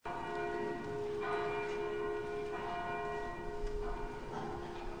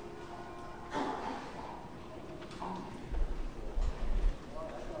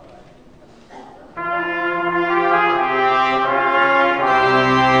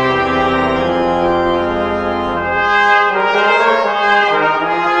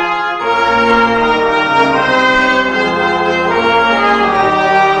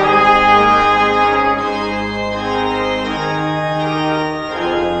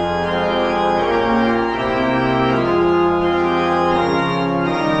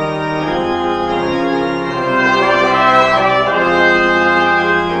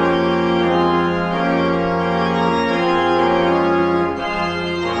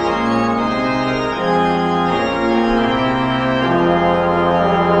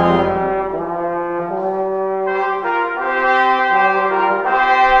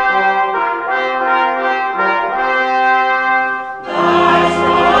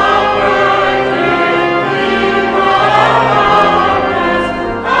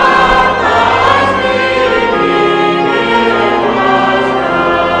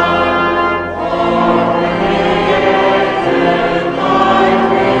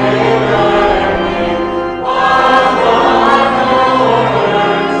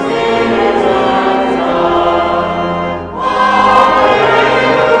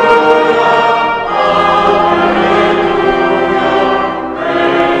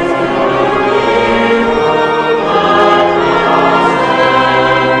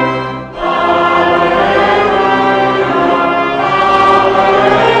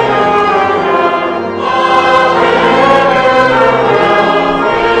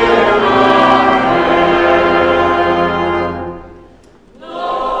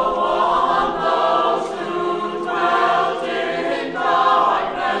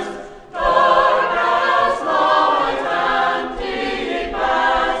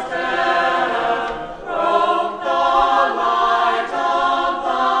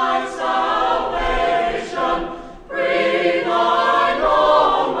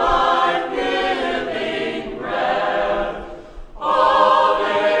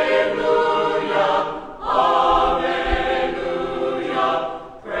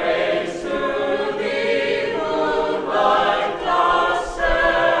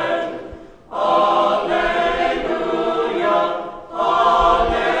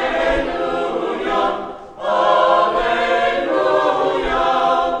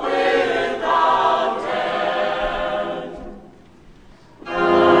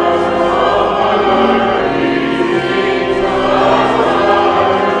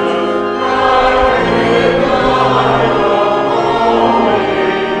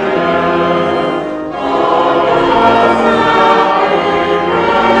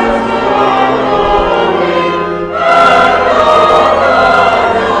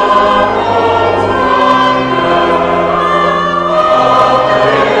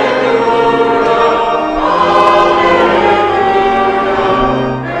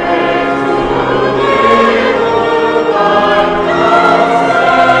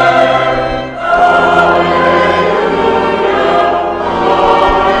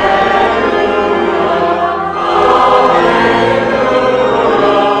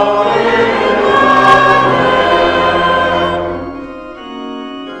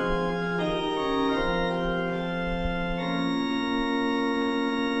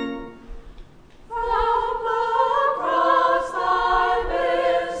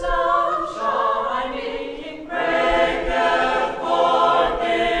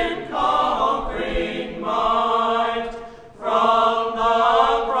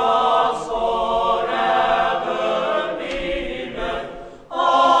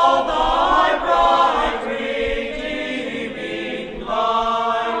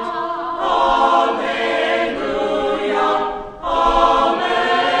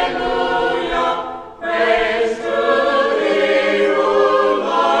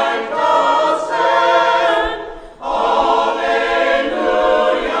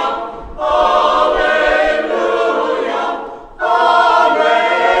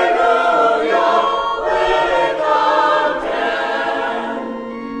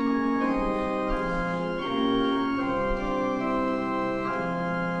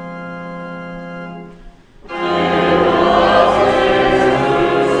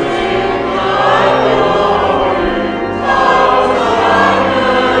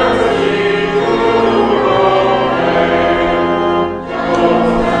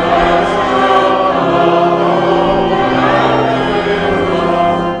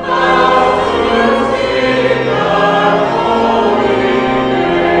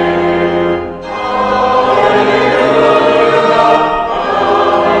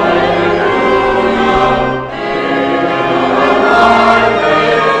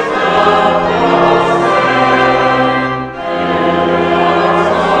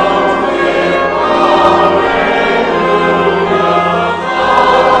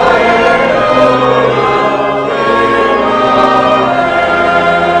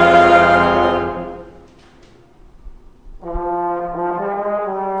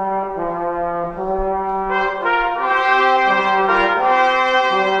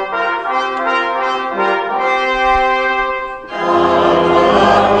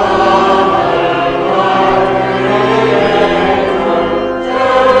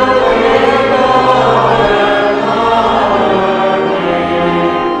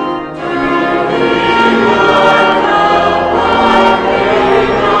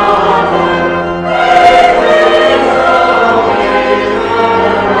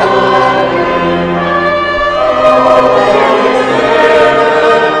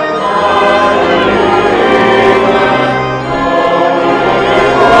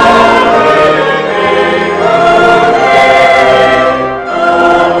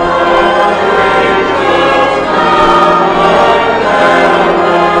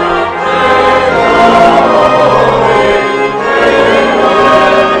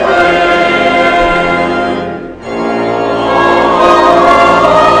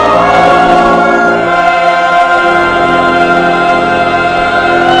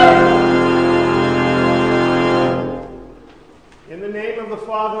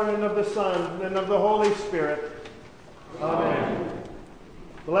and of the Holy Spirit. Amen.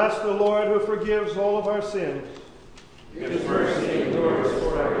 Bless the Lord who forgives all of our sins. His mercy endures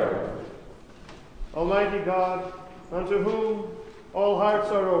forever. Almighty God, unto whom all hearts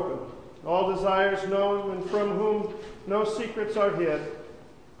are open, all desires known, and from whom no secrets are hid,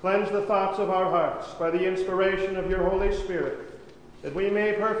 cleanse the thoughts of our hearts by the inspiration of your Holy Spirit, that we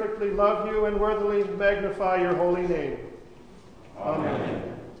may perfectly love you and worthily magnify your holy name.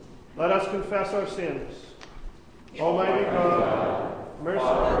 Amen. Let us confess our sins. Almighty God, merciful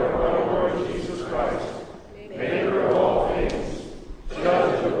of our Lord Jesus Christ, maker of all things,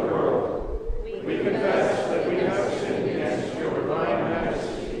 judge of the world, we confess that we have sinned against your divine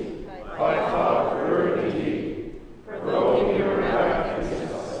majesty by thought, word, and deed, provoking your wrath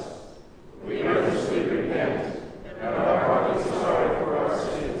against us. We earnestly repent and are heartily sorry for our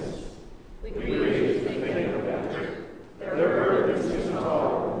sins. We grieve to think of them. Their burdens is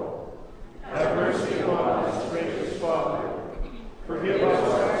intolerable. Have mercy upon us, gracious Father. Forgive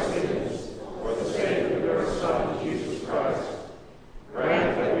us our sins for the sake of your Son, Jesus Christ.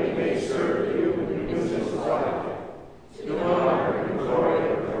 Grant that we may serve you in the newness of life, to honor and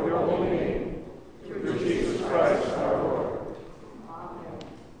glory of your holy name, through Jesus Christ our Lord. Amen.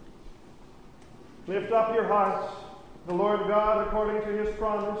 Lift up your hearts. The Lord God, according to his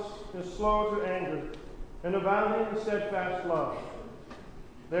promise, is slow to anger, and abounding in steadfast love.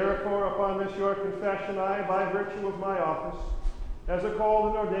 Therefore, upon this your confession, I, by virtue of my office, as a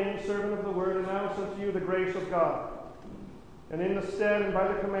called and ordained servant of the word, announce unto you the grace of God. And in the stead and by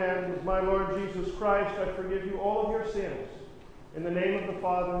the command of my Lord Jesus Christ, I forgive you all of your sins, in the name of the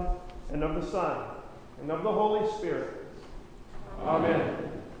Father, and of the Son, and of the Holy Spirit. Amen.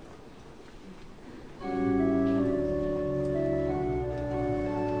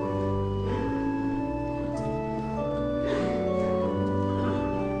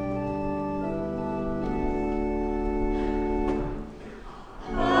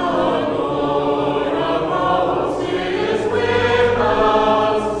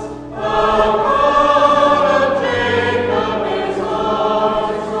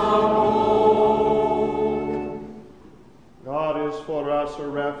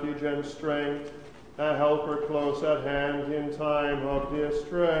 Strength, a helper close at hand in time of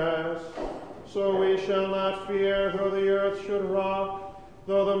distress. So we shall not fear though the earth should rock,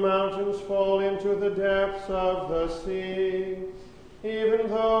 though the mountains fall into the depths of the sea, even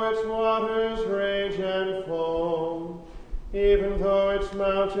though its waters rage and foam, even though its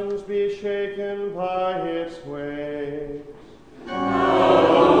mountains be shaken by its waves.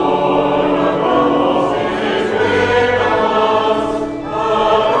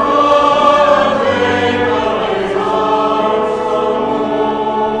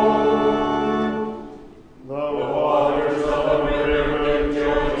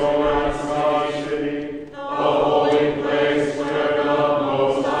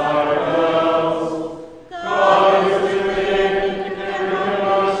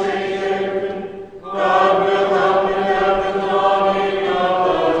 God will help in the dawning of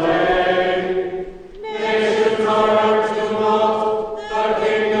the day.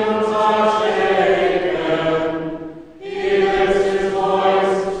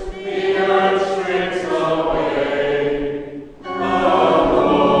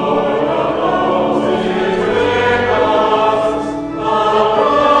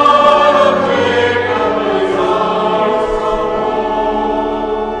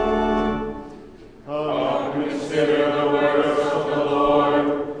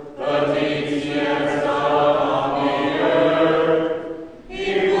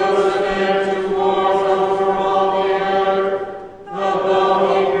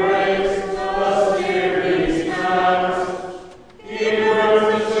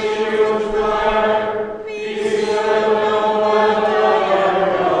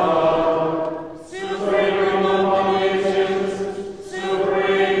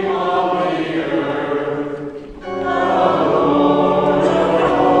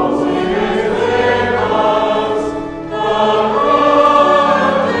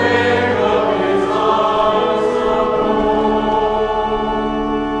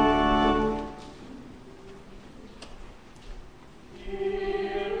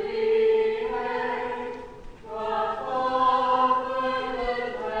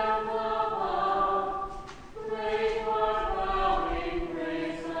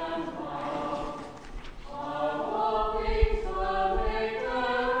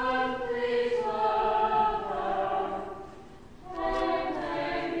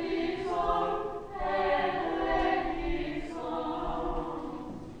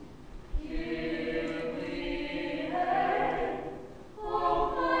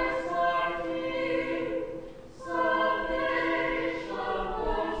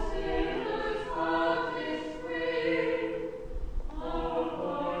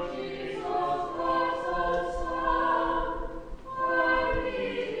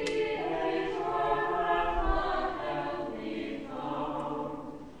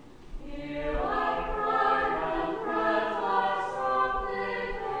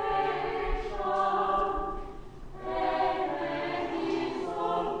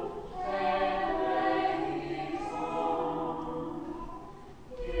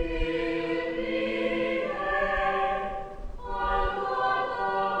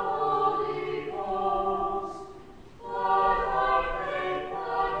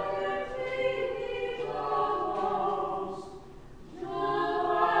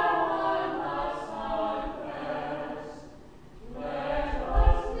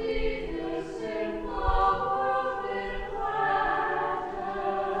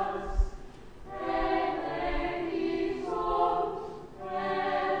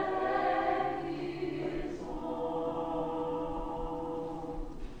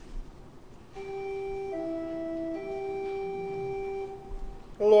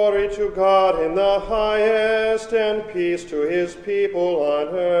 Glory to God in the highest, and peace to his people on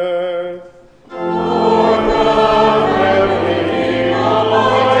earth. Lord God, heavenly,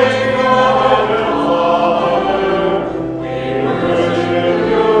 almighty God and Father, we worship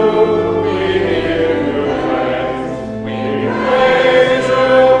you, we give you thanks, we praise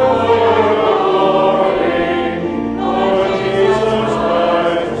you for your glory, Lord Jesus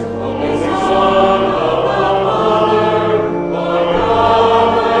Christ, only Son of the Father, Lord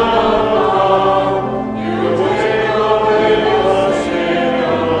God and of God, you take away the sin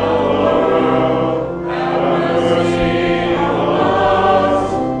of the world. Have mercy on us.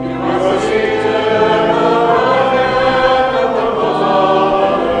 You are seated at the right hand of the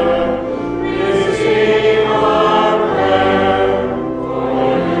Father. Receive our prayer, for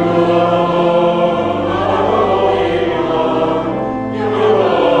you alone are Holy One. You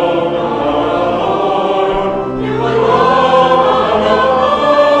alone are Lord. You alone are the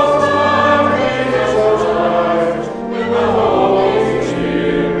Most High Jesus Christ, with the Holy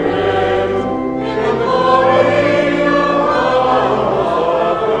Spirit, in the glory of God the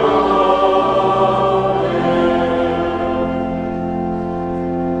Father.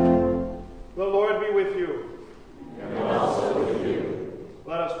 Amen. The Lord be with you. And also with you.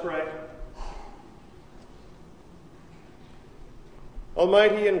 Let us pray.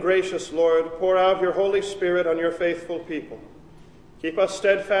 Almighty and gracious Lord, pour out your Holy Spirit on your faithful people. Keep us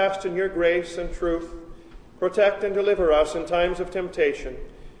steadfast in your grace and truth. Protect and deliver us in times of temptation.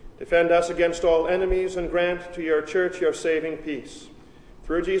 Defend us against all enemies, and grant to your church your saving peace.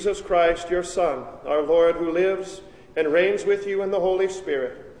 Through Jesus Christ, your Son, our Lord, who lives and reigns with you in the Holy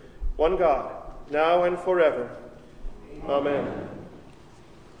Spirit, one God, now and forever. Amen.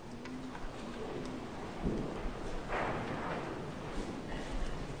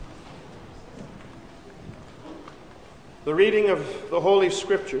 The reading of the Holy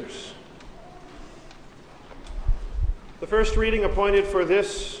Scriptures. The first reading appointed for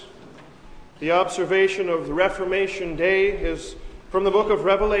this, the observation of the Reformation Day, is from the book of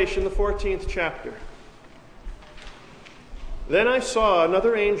Revelation, the 14th chapter. Then I saw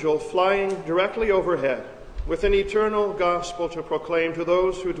another angel flying directly overhead, with an eternal gospel to proclaim to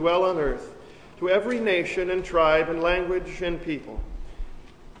those who dwell on earth, to every nation and tribe and language and people.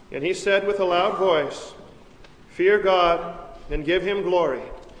 And he said with a loud voice, "Fear God and give him glory,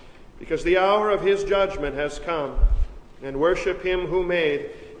 because the hour of his judgment has come, and worship him who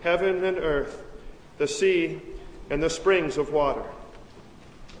made heaven and earth, the sea, and the springs of water."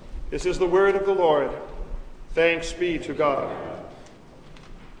 This is the word of the Lord. Thanks be to God.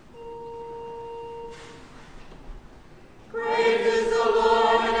 Great is the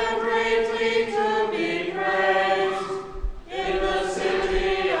Lord, and greatly to be praised, in the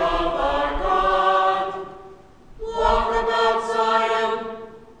city of our God. Walk about Zion,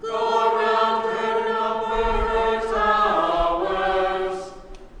 go around her towers.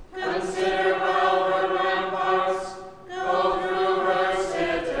 Consider well her ramparts, go through her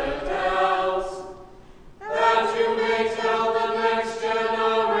citadels, that you may tell the next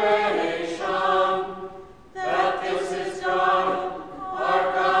generation that this is God, our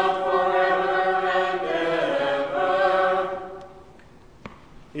God forever and ever.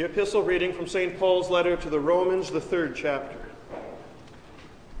 The epistle reading from St. Paul's letter to the Romans, the 3rd chapter.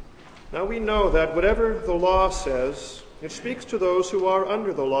 Now we know that whatever the law says, it speaks to those who are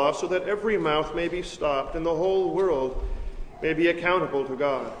under the law, so that every mouth may be stopped and the whole world may be accountable to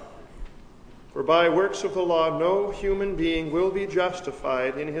God. For by works of the law no human being will be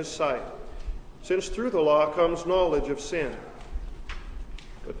justified in his sight, since through the law comes knowledge of sin.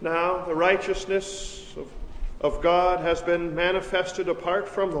 But now the righteousness of God has been manifested apart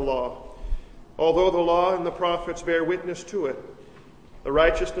from the law, although the law and the prophets bear witness to it, the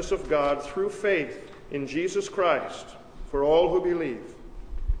righteousness of God through faith in Jesus Christ for all who believe.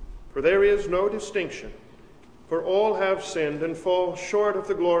 For there is no distinction, for all have sinned and fall short of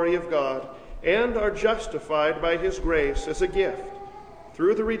the glory of God, and are justified by his grace as a gift,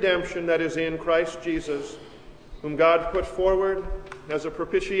 through the redemption that is in Christ Jesus, whom God put forward as a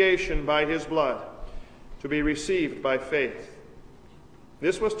propitiation by his blood, to be received by faith.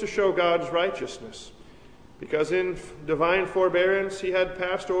 This was to show God's righteousness, because in divine forbearance he had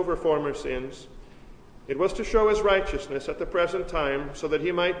passed over former sins. It was to show his righteousness at the present time, so that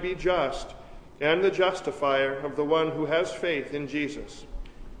he might be just and the justifier of the one who has faith in Jesus.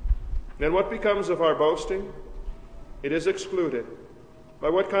 Then what becomes of our boasting? It is excluded. By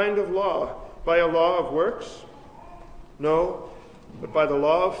what kind of law? By a law of works? No, but by the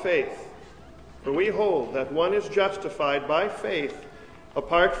law of faith. For we hold that one is justified by faith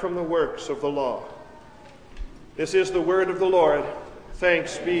apart from the works of the law. This is the word of the Lord.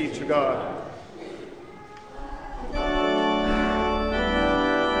 Thanks be to God.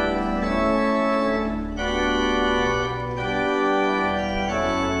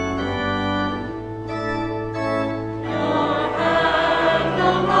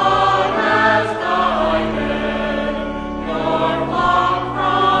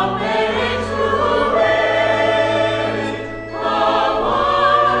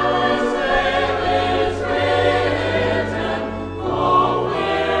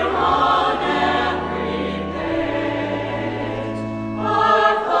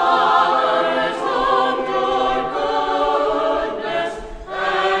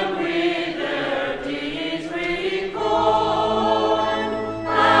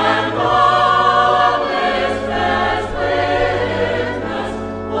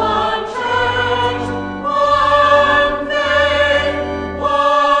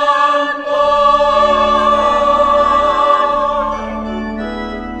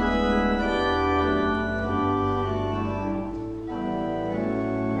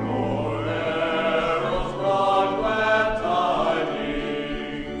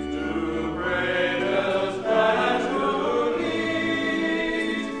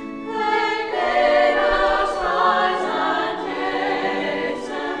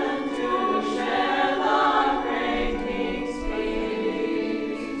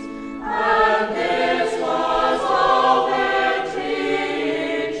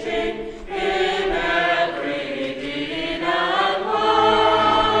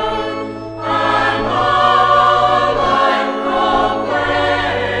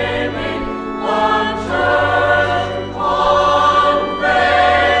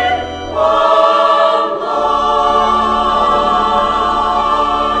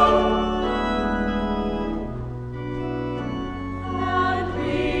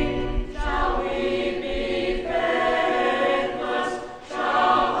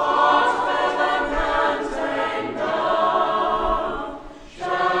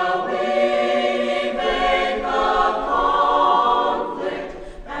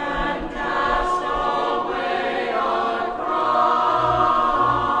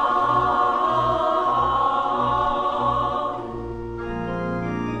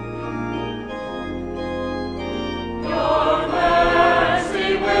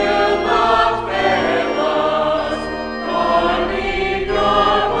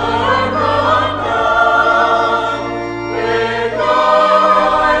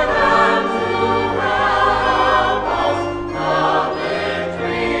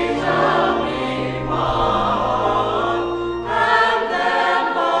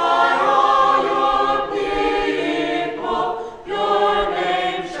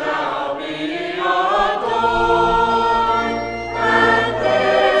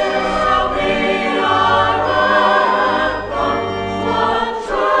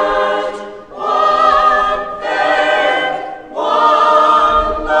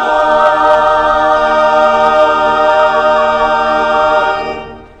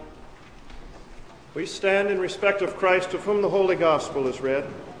 We stand in respect of Christ, of whom the Holy Gospel is read.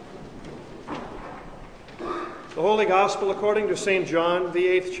 The Holy Gospel according to St. John, the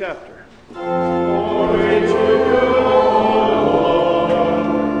 8th chapter. Glory to you, Lord.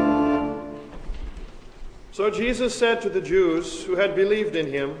 So Jesus said to the Jews who had believed in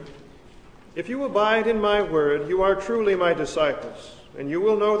him, "If you abide in my word, you are truly my disciples, and you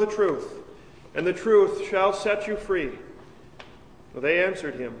will know the truth, and the truth shall set you free." They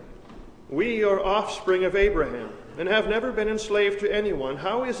answered him, "We are offspring of Abraham, and have never been enslaved to anyone.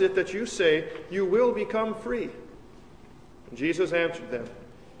 How is it that you say you will become free?" And Jesus answered them,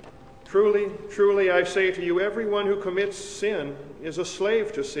 "Truly, truly, I say to you, everyone who commits sin is a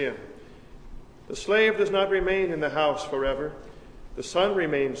slave to sin. The slave does not remain in the house forever. The Son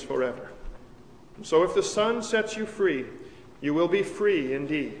remains forever. And so if the Son sets you free, you will be free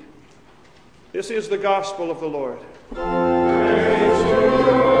indeed." This is the gospel of the Lord. Praise to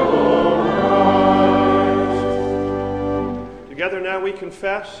you, Together now we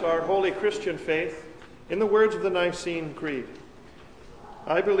confess our holy Christian faith in the words of the Nicene Creed.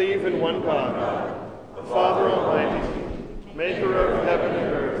 I believe in one God, the Father Almighty, maker of heaven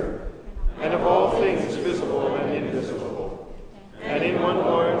and earth, and of all things visible and invisible, and in one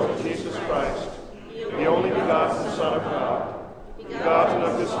Lord Jesus Christ, the only begotten Son of God, begotten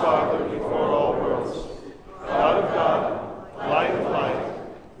of his Father before all worlds, God of God, light of light,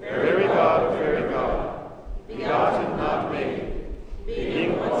 very God of very God, begotten, not made,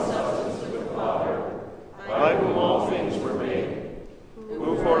 being one substance with the Father, by whom all things were made,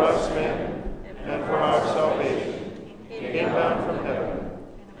 who for us men and for our salvation came down from heaven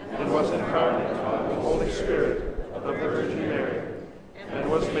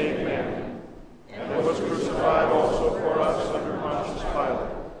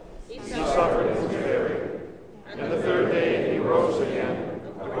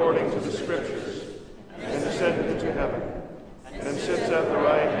according to the Scriptures, and ascended into heaven, and sits at the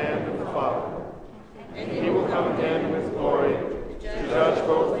right hand of the Father. And he will come again with glory to judge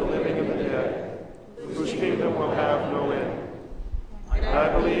both the living and the dead, whose kingdom will have no end. And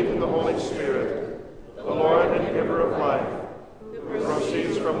I believe in the Holy Spirit, the Lord and giver of life, who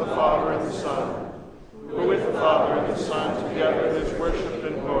proceeds from the Father and the Son, who with the Father and the Son together is worshipped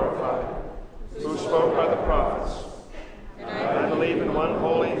and glorified, who spoke by the prophets. And I believe in one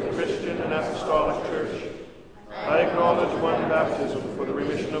holy, Christian, and apostolic church. I acknowledge one baptism for the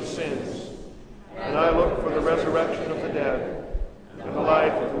remission of sins, and I look for the resurrection of the dead and the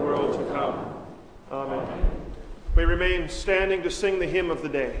life of the world to come. Amen. We remain standing to sing the hymn of the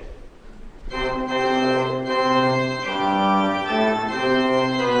day.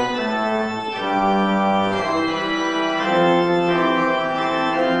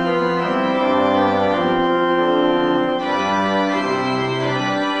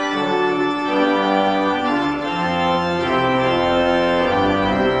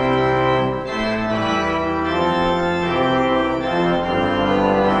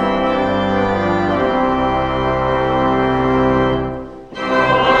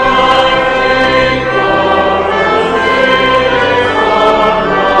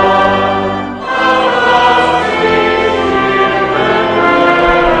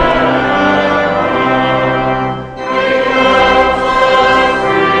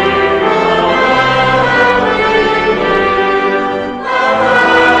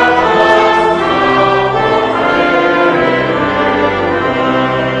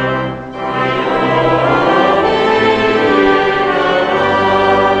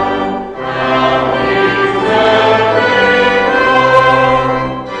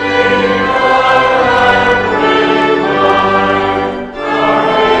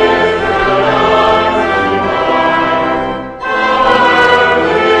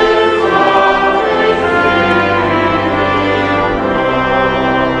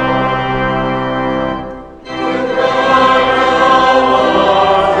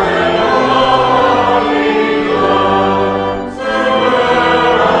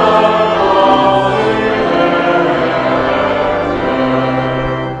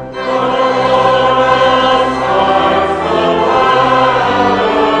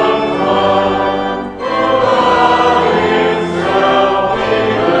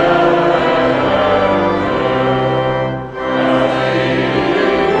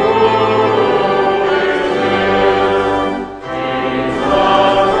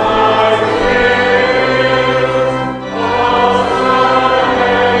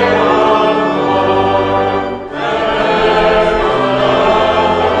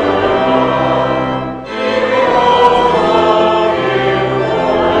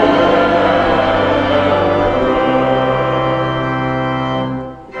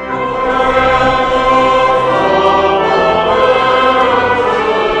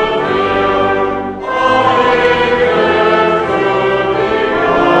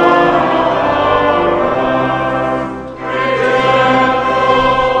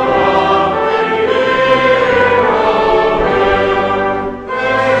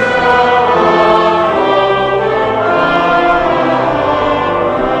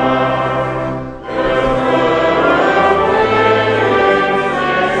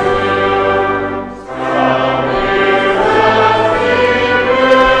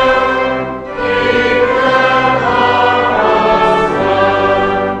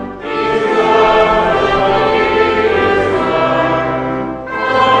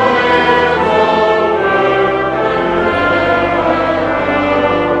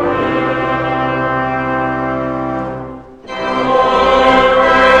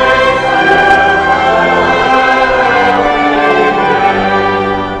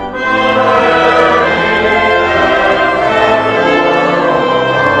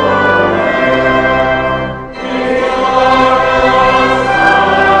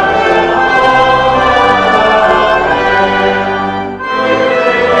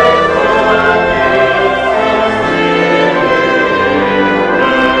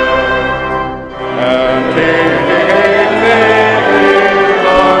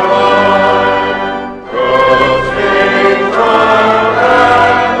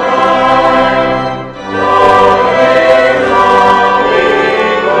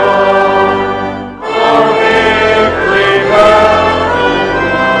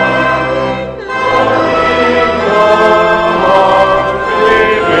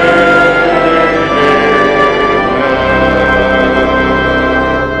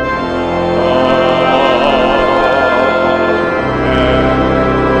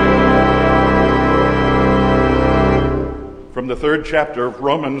 3rd chapter of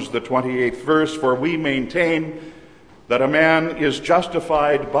Romans, the 28th verse, "For we maintain that a man is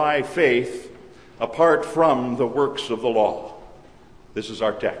justified by faith apart from the works of the law." This is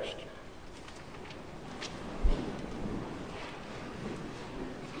our text.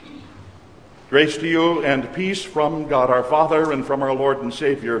 Grace to you and peace from God our Father and from our Lord and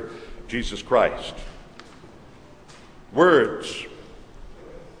Savior, Jesus Christ. Words.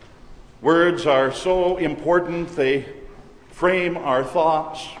 Words are so important. They frame our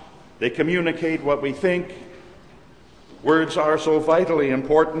thoughts. They communicate what we think. Words are so vitally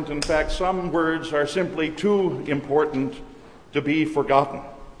important. In fact, some words are simply too important to be forgotten.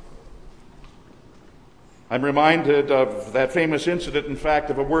 I'm reminded of that famous incident, in fact,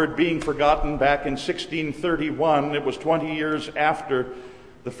 of a word being forgotten back in 1631. It was 20 years after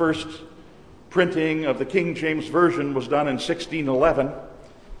the first printing of the King James Version was done in 1611.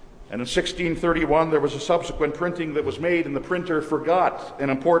 And in 1631, there was a subsequent printing that was made, and the printer forgot an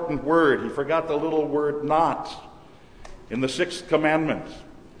important word. He forgot the little word "not" in the 6th commandment,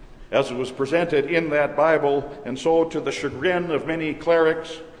 as it was presented in that Bible. And so, to the chagrin of many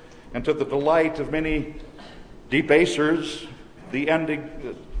clerics and to the delight of many debasers, the ending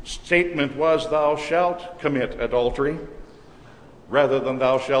statement was, "Thou shalt commit adultery," rather than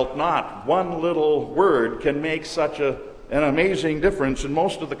 "thou shalt not." One little word can make such an amazing difference. And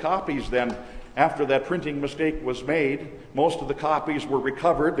most of the copies then, after that printing mistake was made, most of the copies were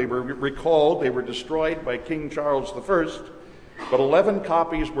recovered. They were recalled. They were destroyed by King Charles I. But 11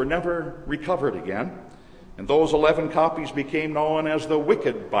 copies were never recovered again. And those 11 copies became known as the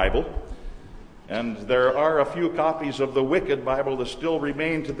Wicked Bible. And there are a few copies of the Wicked Bible that still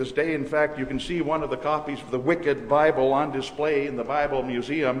remain to this day. In fact, you can see one of the copies of the Wicked Bible on display in the Bible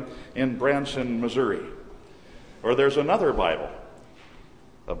Museum in Branson, Missouri. Or there's another Bible,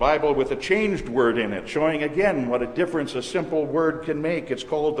 a Bible with a changed word in it, showing again what a difference a simple word can make. It's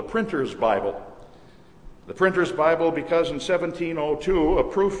called the Printer's Bible. The Printer's Bible because in 1702, a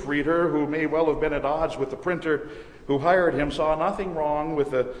proofreader who may well have been at odds with the printer who hired him saw nothing wrong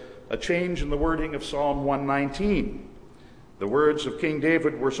with a change in the wording of Psalm 119. The words of King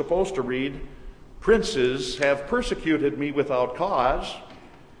David were supposed to read, "Princes have persecuted me without cause."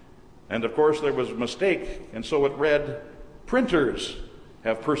 And of course there was a mistake, and so it read, "Printers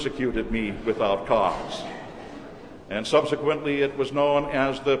have persecuted me without cause." And subsequently it was known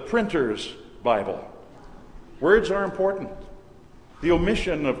as the Printer's Bible. Words are important. The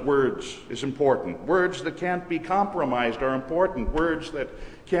omission of words is important. Words that can't be compromised are important. Words that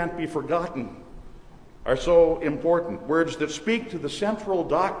can't be forgotten are so important. Words that speak to the central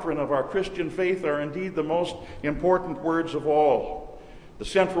doctrine of our Christian faith are indeed the most important words of all. The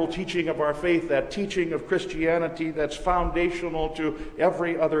central teaching of our faith, that teaching of Christianity that's foundational to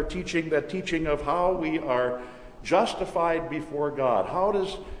every other teaching, that teaching of how we are justified before God. How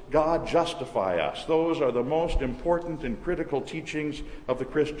does God justify us? Those are the most important and critical teachings of the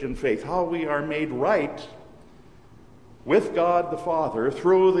Christian faith. How we are made right with God the Father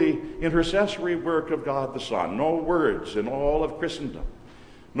through the intercessory work of God the Son. No words in all of Christendom,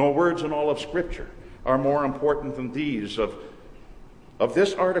 no words in all of Scripture are more important than these. Of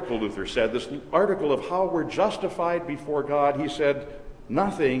this article, Luther said, this article of how we're justified before God, he said,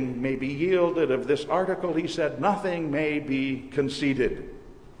 nothing may be yielded. Of this article, he said, nothing may be conceded.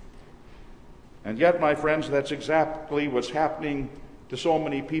 And yet, my friends, that's exactly what's happening to so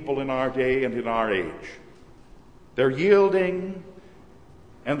many people in our day and in our age. They're yielding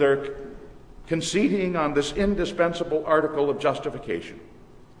and they're conceding on this indispensable article of justification.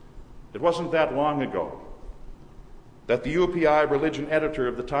 It wasn't that long ago that the UPI religion editor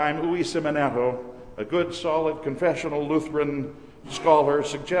of the time, Uwe Simonetto, a good, solid, confessional Lutheran scholar,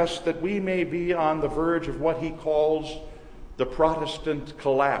 suggests that we may be on the verge of what he calls the Protestant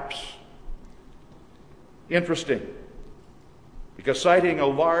collapse. Interesting, because citing a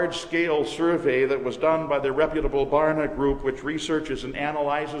large-scale survey that was done by the reputable Barna Group, which researches and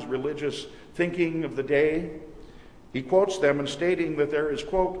analyzes religious thinking of the day, he quotes them in stating that there is,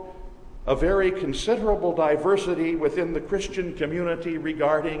 quote, a very considerable diversity within the Christian community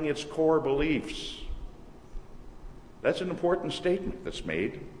regarding its core beliefs. That's an important statement that's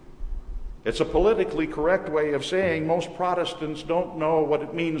made. It's a politically correct way of saying most Protestants don't know what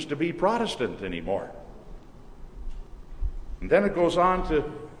it means to be Protestant anymore. And then it goes on to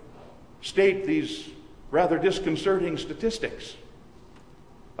state these rather disconcerting statistics.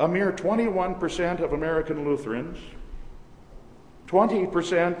 A mere 21% of American Lutherans,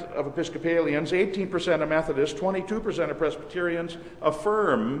 20% of Episcopalians, 18% of Methodists, 22% of Presbyterians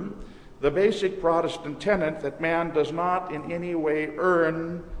affirm the basic Protestant tenet that man does not in any way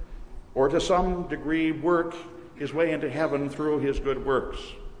earn or to some degree work his way into heaven through his good works.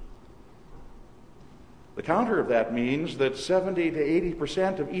 The counter of that means that 70 to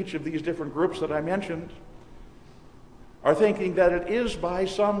 80% of each of these different groups that I mentioned are thinking that it is by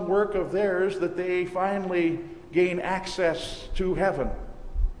some work of theirs that they finally gain access to heaven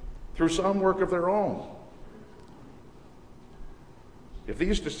through some work of their own. If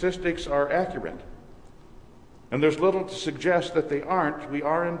these statistics are accurate, and there's little to suggest that they aren't, we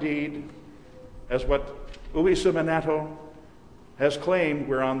are indeed, as what Luis Simonetto has claimed,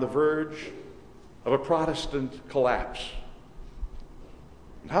 we're on the verge of a Protestant collapse.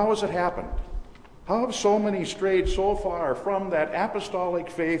 And how has it happened? How have so many strayed so far from that apostolic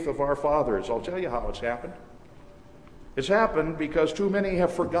faith of our fathers? I'll tell you how it's happened. It's happened because too many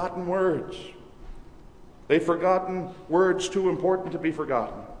have forgotten words. They've forgotten words too important to be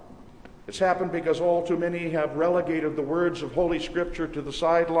forgotten. It's happened because all too many have relegated the words of Holy Scripture to the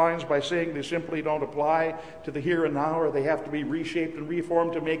sidelines by saying they simply don't apply to the here and now, or they have to be reshaped and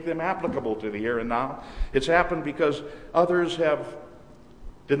reformed to make them applicable to the here and now. It's happened because others have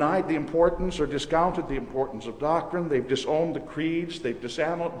denied the importance or discounted the importance of doctrine. They've disowned the creeds. They've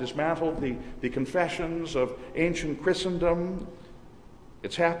dismantled the confessions of ancient Christendom.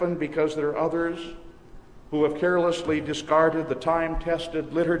 It's happened because there are others who have carelessly discarded the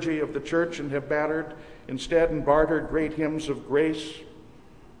time-tested liturgy of the church and have instead bartered great hymns of grace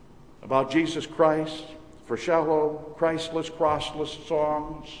about Jesus Christ for shallow, Christless, crossless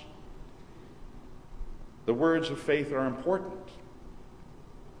songs. The words of faith are important,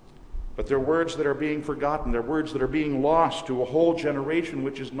 but they're words that are being forgotten. They're words that are being lost to a whole generation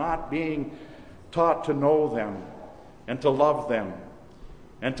which is not being taught to know them and to love them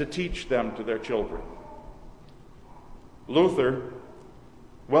and to teach them to their children. Luther,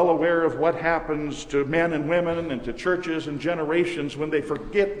 well aware of what happens to men and women and to churches and generations when they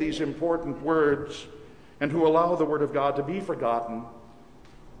forget these important words and who allow the Word of God to be forgotten,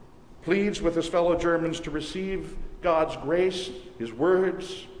 pleads with his fellow Germans to receive God's grace, his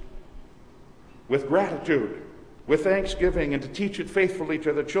words, with gratitude, with thanksgiving, and to teach it faithfully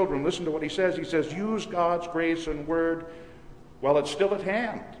to their children. Listen to what he says. He says, use God's grace and word while it's still at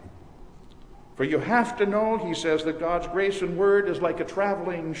hand. For you have to know, he says, that God's grace and word is like a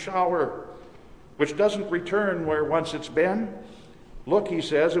traveling shower, which doesn't return where once it's been. Look, he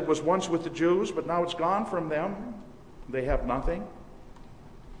says, it was once with the Jews, but now it's gone from them. They have nothing.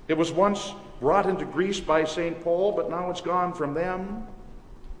 It was once brought into Greece by St. Paul, but now it's gone from them.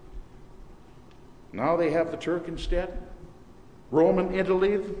 Now they have the Turk instead. Rome and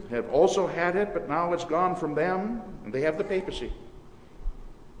Italy have also had it, but now it's gone from them, and they have the papacy.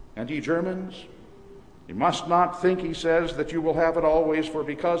 And ye Germans, you must not think, he says, that you will have it always, for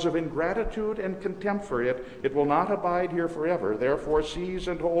because of ingratitude and contempt for it, it will not abide here forever. Therefore seize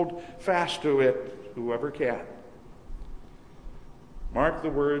and hold fast to it, whoever can. Mark the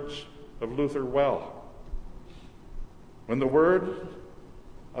words of Luther well. When the word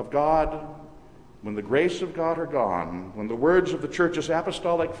of God, when the grace of God are gone, when the words of the church's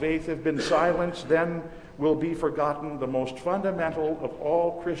apostolic faith have been silenced, then will be forgotten the most fundamental of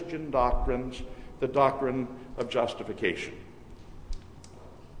all Christian doctrines, the doctrine of justification.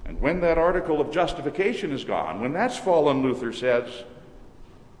 And when that article of justification is gone, when that's fallen, Luther says,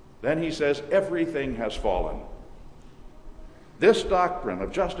 then he says everything has fallen. This doctrine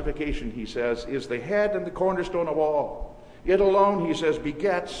of justification, he says, is the head and the cornerstone of all. It alone, he says,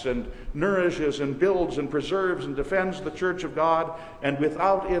 begets and nourishes and builds and preserves and defends the church of God, and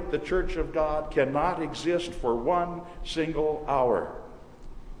without it, the church of God cannot exist for one single hour.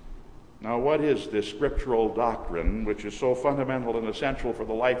 Now, what is this scriptural doctrine which is so fundamental and essential for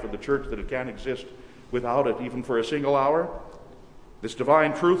the life of the church that it can't exist without it even for a single hour? This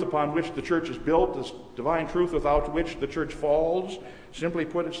divine truth upon which the church is built, this divine truth without which the church falls, simply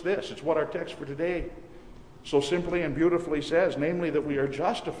put, it's this. It's what our text for today so simply and beautifully says, namely that we are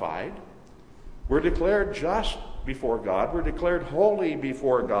justified. We're declared just before God. We're declared holy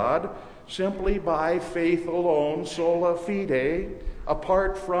before God simply by faith alone, sola fide,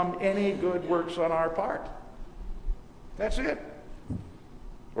 apart from any good works on our part. That's it.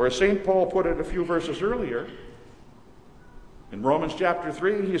 Or as St. Paul put it a few verses earlier, in Romans chapter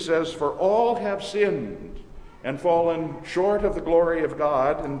 3, he says, for all have sinned and fallen short of the glory of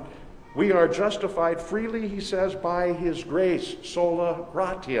God, and we are justified freely, he says, by his grace, sola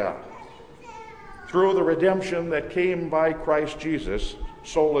gratia, through the redemption that came by Christ Jesus,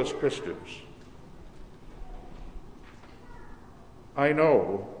 solus Christus. I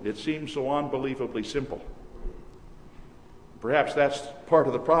know it seems so unbelievably simple. Perhaps that's part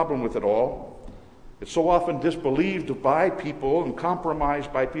of the problem with it all. It's so often disbelieved by people and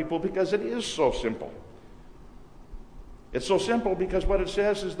compromised by people because it is so simple. It's so simple because what it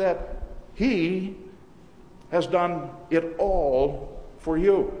says is that he has done it all for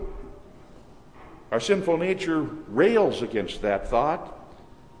you. Our sinful nature rails against that thought,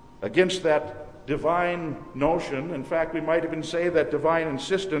 against that divine notion. In fact, we might even say that divine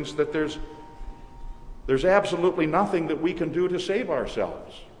insistence that there's absolutely nothing that we can do to save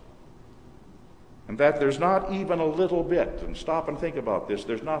ourselves. And that there's not even a little bit, and stop and think about this,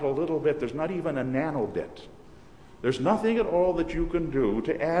 there's not a little bit, there's not even a nanobit. There's nothing at all that you can do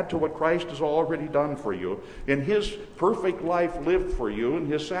to add to what Christ has already done for you. In his perfect life lived for you, in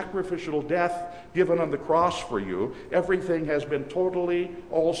his sacrificial death given on the cross for you, everything has been totally,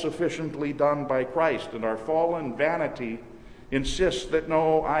 all-sufficiently done by Christ. And our fallen vanity insists that,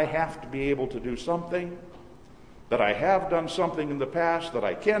 no, I have to be able to do something, that I have done something in the past, that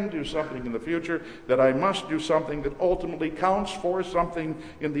I can do something in the future, that I must do something that ultimately counts for something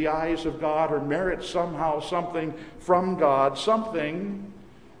in the eyes of God or merits somehow something from God, something,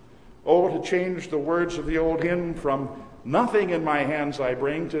 to change the words of the old hymn from nothing in my hands I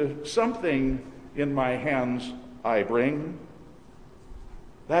bring to something in my hands I bring.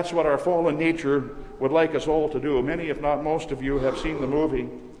 That's what our fallen nature would like us all to do. Many, if not most of you, have seen the movie.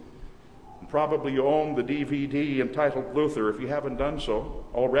 Probably you own the DVD entitled Luther. If you haven't done so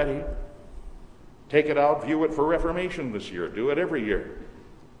already, take it out, view it for Reformation this year. Do it every year.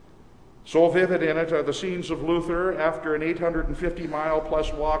 So vivid in it are the scenes of Luther after an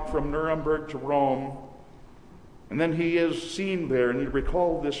 850-mile-plus walk from Nuremberg to Rome. And then he is seen there, and you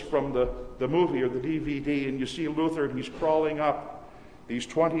recall this from the movie or the DVD, and you see Luther, and he's crawling up these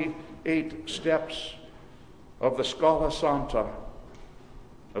 28 steps of the Scala Santa,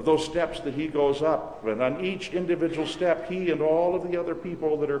 of those steps that he goes up. And on each individual step, he and all of the other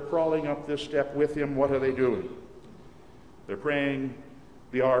people that are crawling up this step with him, what are they doing? They're praying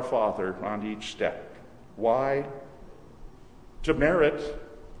the Our Father on each step. Why? To merit,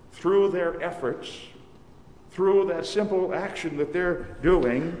 through their efforts, through that simple action that they're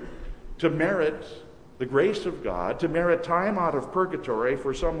doing, to merit the grace of God, to merit time out of purgatory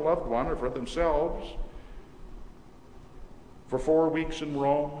for some loved one or for themselves, for 4 weeks in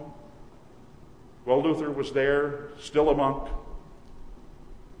Rome. Well, Luther was there, still a monk,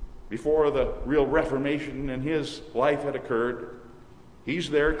 before the real Reformation in his life had occurred. He's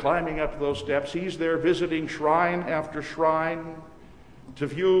there climbing up those steps. He's there visiting shrine after shrine to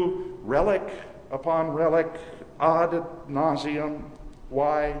view relic upon relic ad nauseum.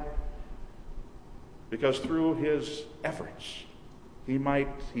 Why? Because through his efforts, he might,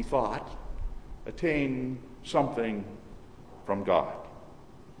 he thought, attain something from God.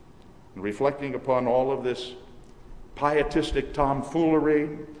 And reflecting upon all of this pietistic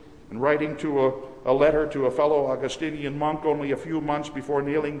tomfoolery, and writing to a letter to a fellow Augustinian monk only a few months before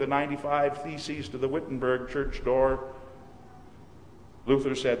nailing the 95 Theses to the Wittenberg church door,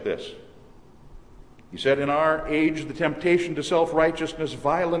 Luther said this. He said, "In our age, the temptation to self-righteousness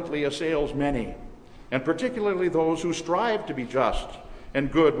violently assails many, and particularly those who strive to be just and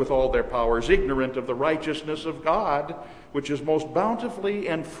good with all their powers, ignorant of the righteousness of God, which is most bountifully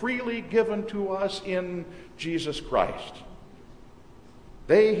and freely given to us in Jesus Christ.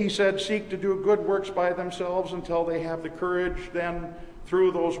 They," he said, "seek to do good works by themselves until they have the courage then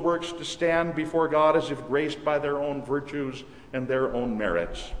through those works to stand before God as if graced by their own virtues and their own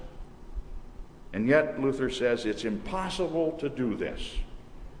merits. And yet," Luther says, "it's impossible to do this.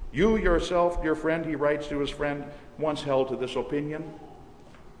 You yourself, dear friend," he writes to his friend, "once held to this opinion.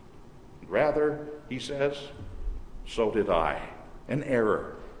 Rather," he says, "so did I." An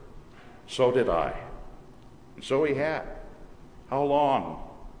error. So did I. And so he had. How long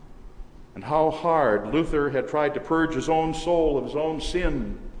and how hard Luther had tried to purge his own soul of his own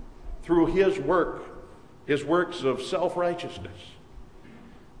sin through his work, his works of self-righteousness.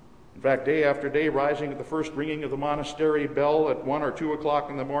 In fact, day after day, rising at the first ringing of the monastery bell at 1 or 2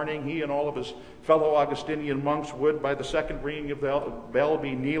 o'clock in the morning, he and all of his fellow Augustinian monks would, by the second ringing of the bell,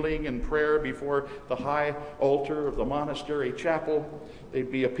 be kneeling in prayer before the high altar of the monastery chapel.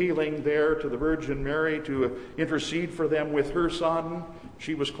 They'd be appealing there to the Virgin Mary to intercede for them with her Son.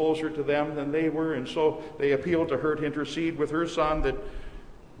 She was closer to them than they were, and so they appealed to her to intercede with her Son that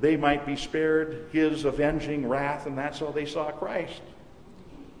they might be spared his avenging wrath, and that's how they saw Christ.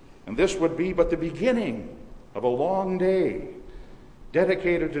 And this would be but the beginning of a long day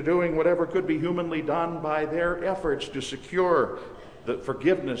dedicated to doing whatever could be humanly done by their efforts to secure the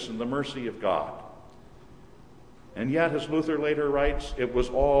forgiveness and the mercy of God. And yet, as Luther later writes, it was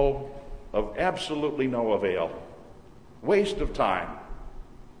all of absolutely no avail. Waste of time.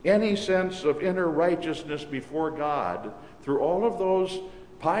 Any sense of inner righteousness before God through all of those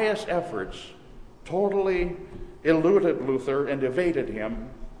pious efforts totally eluded Luther and evaded him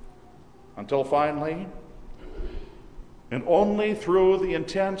until finally, and only through the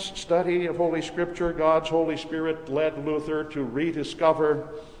intense study of Holy Scripture, God's Holy Spirit led Luther to rediscover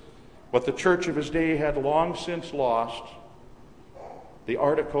what the church of his day had long since lost, the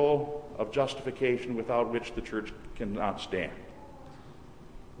article of justification without which the church cannot stand.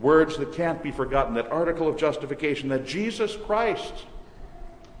 Words that can't be forgotten, that article of justification, that Jesus Christ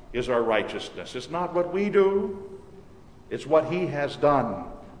is our righteousness. It's not what we do, it's what he has done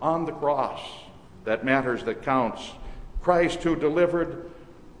on the cross that matters, that counts. Christ who delivered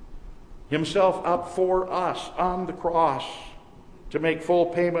himself up for us on the cross to make full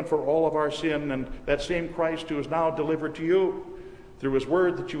payment for all of our sin, and that same Christ who is now delivered to you through his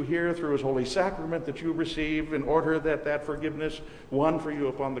word that you hear, through his holy sacrament that you receive, in order that that forgiveness won for you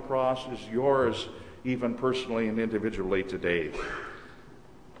upon the cross is yours, even personally and individually today.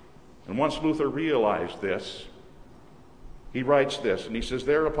 And once Luther realized this, he writes this, and he says,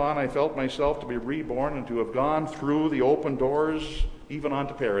 "Thereupon I felt myself to be reborn and to have gone through the open doors, even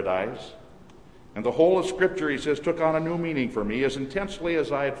unto paradise. And the whole of Scripture," he says, "took on a new meaning for me, as intensely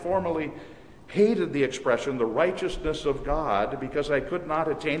as I had formerly hated the expression, the righteousness of God, because I could not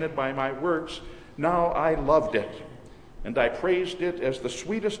attain it by my works. Now I loved it, and I praised it as the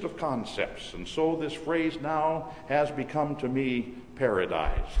sweetest of concepts. And so this phrase now has become to me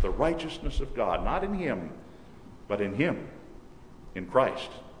paradise, the righteousness of God, not in him, but in him, in Christ."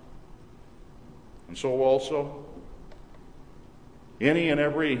 And so also, any and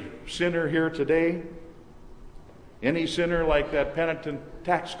every sinner here today, any sinner like that penitent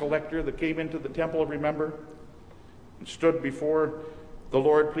tax collector that came into the temple, remember, and stood before the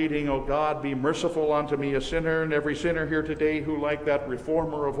Lord pleading, "O God, be merciful unto me, a sinner," and every sinner here today who, like that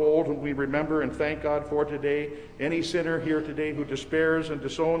reformer of old, whom we remember and thank God for today, any sinner here today who despairs and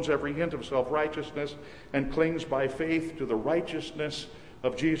disowns every hint of self-righteousness and clings by faith to the righteousness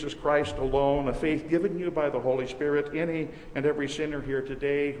of Jesus Christ alone, a faith given you by the Holy Spirit, any and every sinner here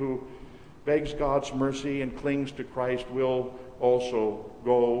today who begs God's mercy and clings to Christ will also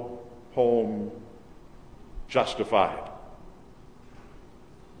go home justified.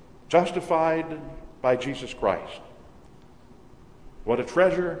 Justified by Jesus Christ. What a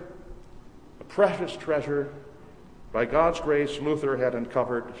treasure, a precious treasure, by God's grace Luther had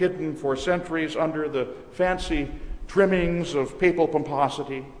uncovered, hidden for centuries under the fancy trimmings of papal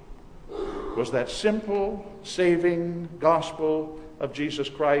pomposity, was that simple, saving gospel of Jesus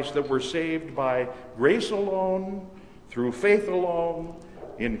Christ, that we're saved by grace alone, through faith alone,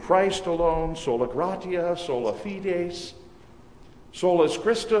 in Christ alone, sola gratia, sola fides, solus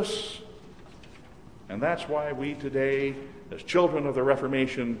Christus. And that's why we today, as children of the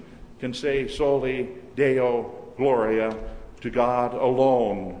Reformation, can say soli Deo Gloria, to God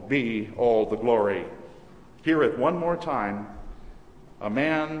alone be all the glory. Hear it one more time. A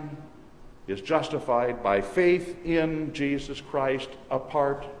man is justified by faith in Jesus Christ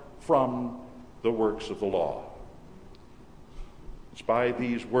apart from the works of the law. It's by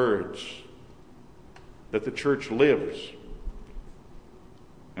these words that the church lives,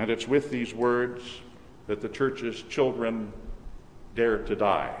 and it's with these words that the church's children dare to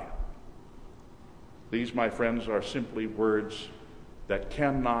die. These, my friends, are simply words that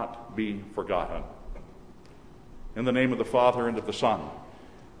cannot be forgotten. In the name of the Father, and of the Son,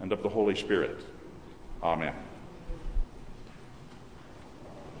 and of the Holy Spirit. Amen.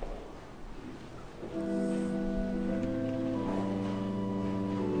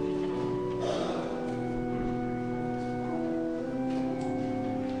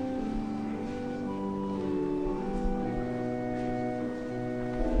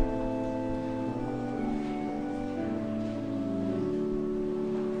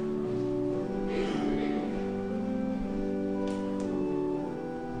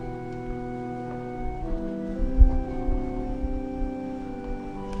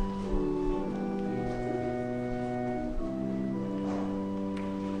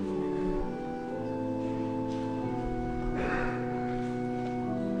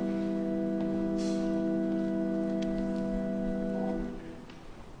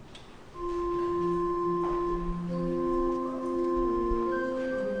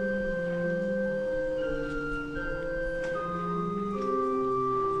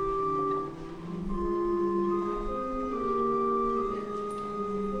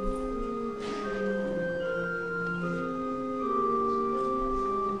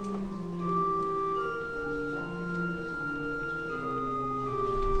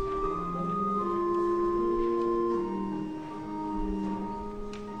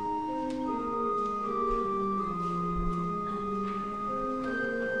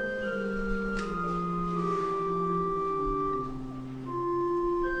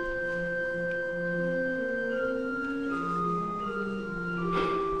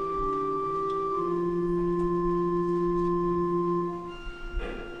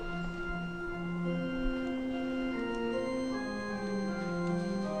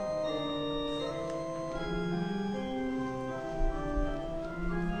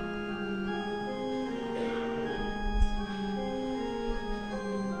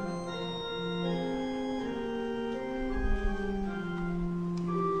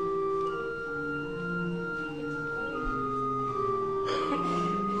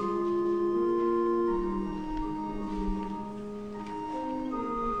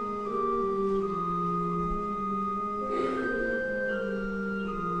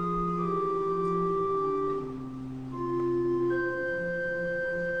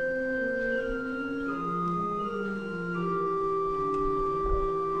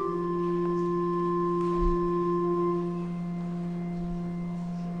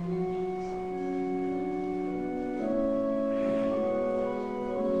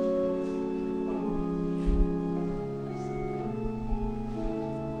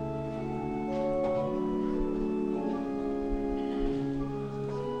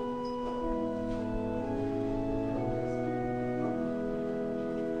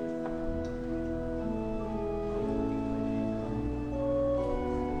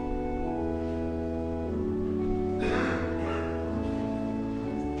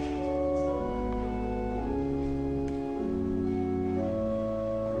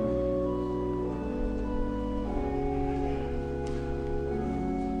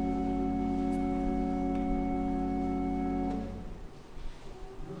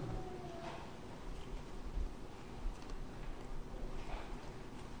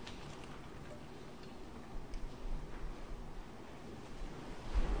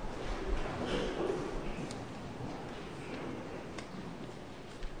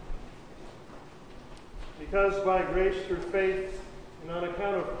 Because by grace through faith and on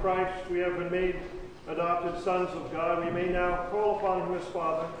account of Christ we have been made adopted sons of God, we may now call upon him as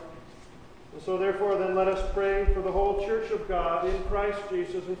Father. And so therefore then let us pray for the whole church of God in Christ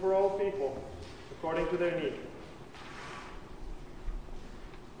Jesus and for all people, according to their need.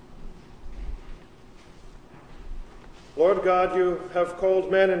 Lord God, you have called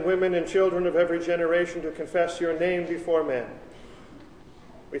men and women and children of every generation to confess your name before men.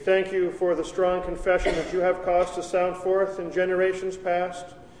 We thank you for the strong confession that you have caused to sound forth in generations past,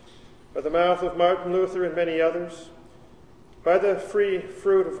 by the mouth of Martin Luther and many others, by the free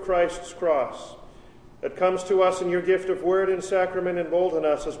fruit of Christ's cross that comes to us in your gift of word and sacrament. Embolden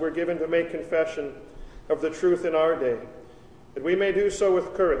us as we're given to make confession of the truth in our day, that we may do so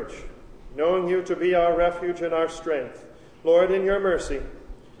with courage, knowing you to be our refuge and our strength. Lord, in your mercy,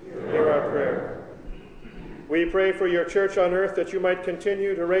 hear our prayer. We pray for your church on earth, that you might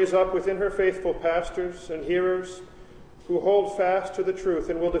continue to raise up within her faithful pastors and hearers who hold fast to the truth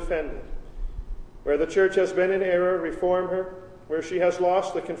and will defend it. Where the church has been in error, reform her. Where she has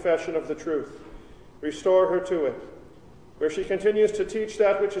lost the confession of the truth, restore her to it. Where she continues to teach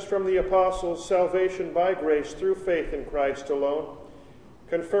that which is from the apostles, salvation by grace through faith in Christ alone,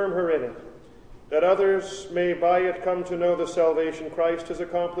 confirm her in it, that others may by it come to know the salvation Christ has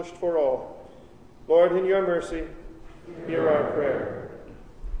accomplished for all. Lord, in your mercy, hear our prayer.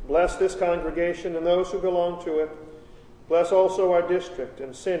 Bless this congregation and those who belong to it. Bless also our district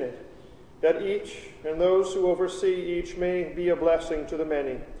and synod, that each and those who oversee each may be a blessing to the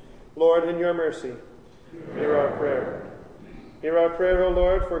many. Lord, in your mercy, hear our prayer. Hear our prayer, O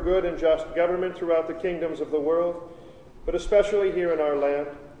Lord, for good and just government throughout the kingdoms of the world, but especially here in our land.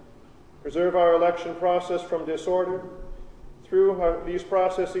 Preserve our election process from disorder. Through these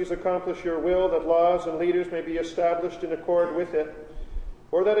processes, accomplish your will, that laws and leaders may be established in accord with it,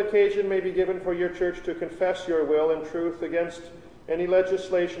 or that occasion may be given for your church to confess your will and truth against any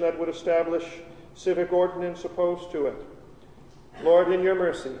legislation that would establish civic ordinance opposed to it. Lord, in your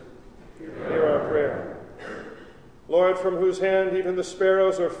mercy, hear our prayer. Lord, from whose hand even the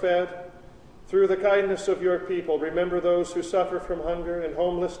sparrows are fed, through the kindness of your people, remember those who suffer from hunger and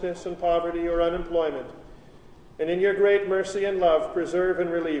homelessness and poverty or unemployment, and in your great mercy and love, preserve and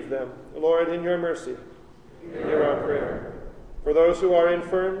relieve them. Lord, in your mercy, hear our prayer. For those who are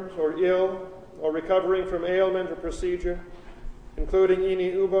infirm or ill or recovering from ailment or procedure, including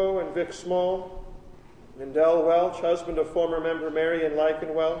Eni Ubo and Vic Small, and Del Welch, husband of former member Marion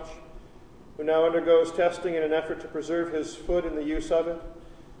Lycan Welch, who now undergoes testing in an effort to preserve his foot in the use of it.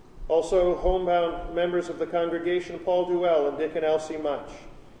 Also, homebound members of the congregation, Paul Duell and Dick and Elsie Much,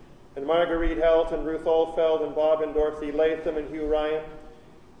 and Marguerite Helt and Ruth Alfeld and Bob and Dorothy Latham and Hugh Ryan.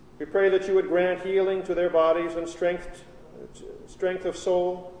 We pray that you would grant healing to their bodies and strength of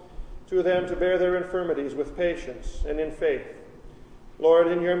soul to them to bear their infirmities with patience and in faith. Lord,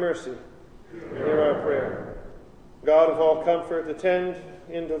 in your mercy, hear our prayer. God of all comfort, attend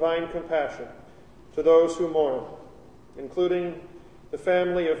in divine compassion to those who mourn, including the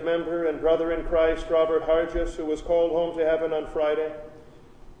family of member and brother in Christ, Robert Hargis, who was called home to heaven on Friday.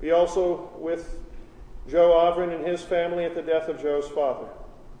 Be also with Joe Ovren and his family at the death of Joe's father.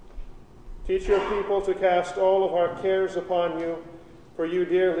 Teach your people to cast all of our cares upon you, for you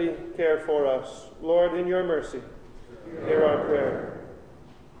dearly care for us. Lord, in your mercy, hear our prayer.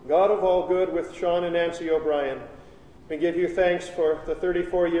 God of all good, with Sean and Nancy O'Brien, we give you thanks for the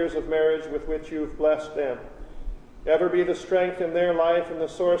 34 years of marriage with which you've blessed them. Ever be the strength in their life and the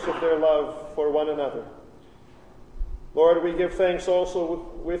source of their love for one another. Lord, we give thanks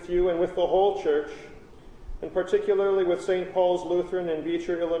also with you and with the whole church, and particularly with St. Paul's Lutheran in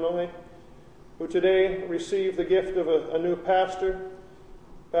Beecher, Illinois, who today received the gift of a new pastor,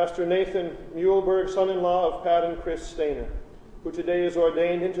 Pastor Nathan Muehlberg, son-in-law of Pat and Chris Stainer, who today is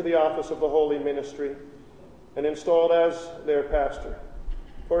ordained into the office of the Holy Ministry and installed as their pastor.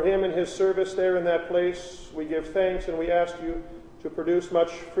 For him and his service there in that place, we give thanks and we ask you to produce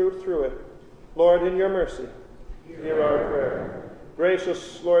much fruit through it. Lord, in your mercy, hear our prayer.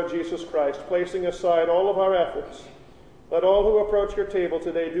 Gracious Lord Jesus Christ, placing aside all of our efforts, let all who approach your table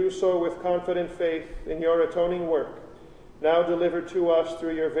today do so with confident faith in your atoning work, now delivered to us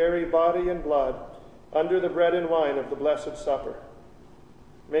through your very body and blood, under the bread and wine of the Blessed Supper.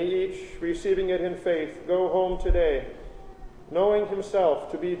 May each, receiving it in faith, go home today, knowing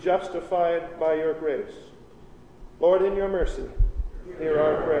himself to be justified by your grace. Lord, in your mercy, hear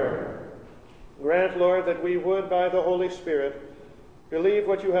our prayer. Grant, Lord, that we would, by the Holy Spirit, believe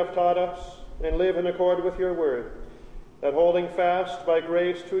what you have taught us and live in accord with your word, that holding fast by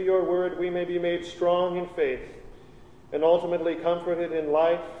grace to your word, we may be made strong in faith and ultimately comforted in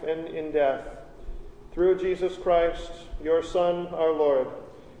life and in death. through Jesus Christ, your Son, our Lord,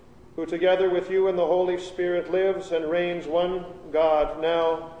 who together with you and the Holy Spirit lives and reigns one God,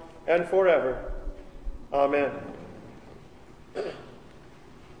 now and forever. Amen.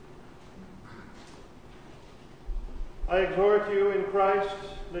 I exhort you in Christ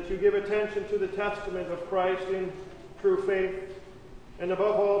that you give attention to the testament of Christ in true faith, and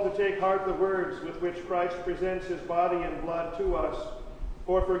above all to take heart the words with which Christ presents his body and blood to us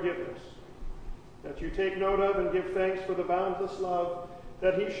for forgiveness, that you take note of and give thanks for the boundless love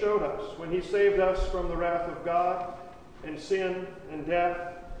that he showed us when he saved us from the wrath of God and sin and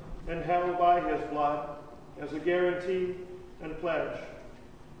death and hell by his blood as a guarantee and pledge.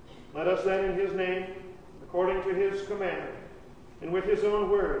 Let us then in his name, according to his command, and with his own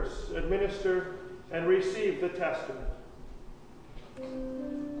words, administer and receive the testament.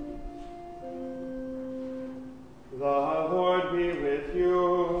 The Lord be with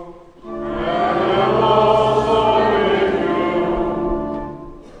you. And also with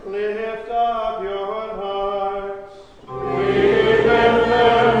you. Lift up your hearts. We lift them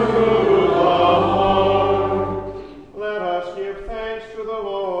to the Lord. Let us give thanks to the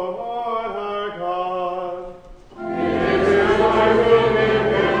Lord our God. It is right to give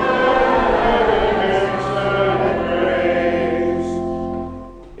him thanks and praise.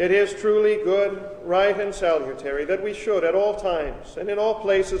 It is truly good, right, and salutary that we should at all times and in all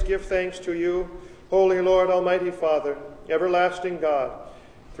places give thanks to you, Holy Lord, Almighty Father, everlasting God,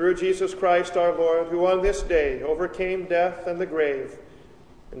 through Jesus Christ our Lord, who on this day overcame death and the grave,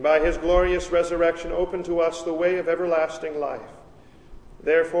 and by his glorious resurrection opened to us the way of everlasting life.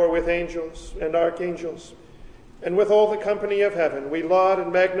 Therefore, with angels and archangels, and with all the company of heaven, we laud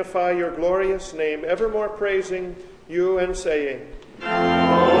and magnify your glorious name, evermore praising you and saying,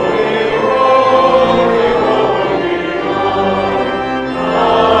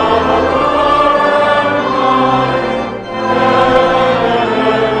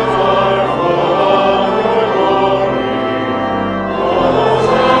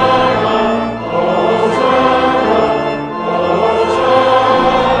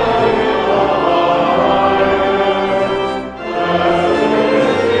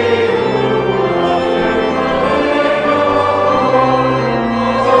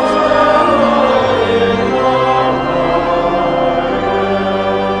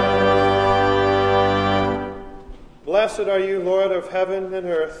 Blessed are you, Lord of heaven and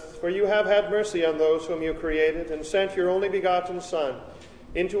earth, for you have had mercy on those whom you created, and sent your only begotten Son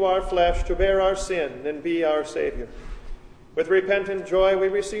into our flesh to bear our sin and be our Savior. With repentant joy we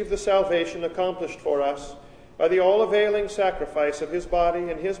receive the salvation accomplished for us by the all-availing sacrifice of his body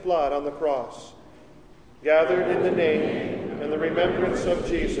and his blood on the cross. Gathered in the name and the remembrance of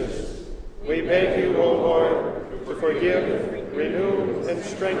Jesus, we beg you, O Lord, to forgive, renew, and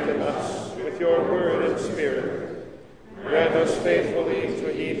strengthen us with your word and spirit. Grant us faithfully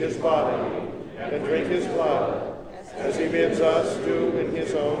to eat his body and drink his blood, as he bids us do in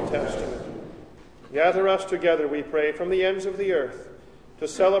his own testament. Gather us together, we pray, from the ends of the earth, to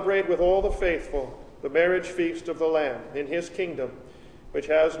celebrate with all the faithful the marriage feast of the Lamb in his kingdom, which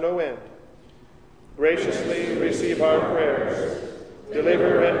has no end. Graciously receive our prayers.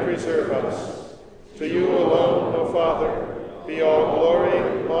 Deliver and preserve us. To you alone, O Father, be all glory,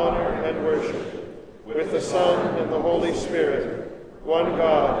 honor, and worship, with the Son and the Holy Spirit, one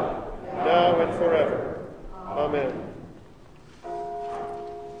God, now and forever. Amen.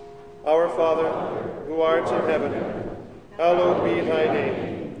 Our Father, who art in heaven, hallowed be thy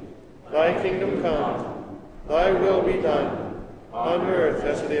name. Thy kingdom come, thy will be done, on earth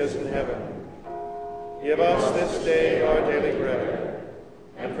as it is in heaven. Give us this day our daily bread,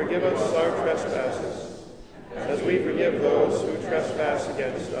 and forgive us our trespasses, as we forgive those who trespass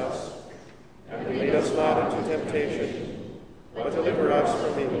against us. And lead us not into temptation, but deliver us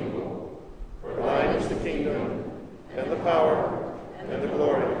from evil. For thine is the kingdom, and the power, and the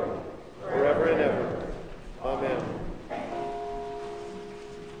glory, forever and ever. Amen.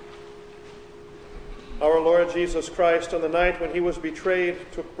 Our Lord Jesus Christ, on the night when he was betrayed,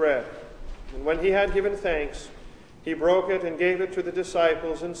 took bread. And when he had given thanks, he broke it and gave it to the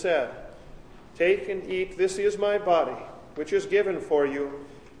disciples and said, "Take and eat, this is my body, which is given for you.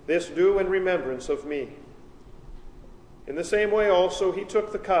 This do in remembrance of me." In the same way also he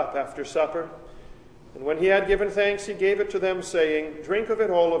took the cup after supper, and when he had given thanks, he gave it to them, saying, "Drink of it,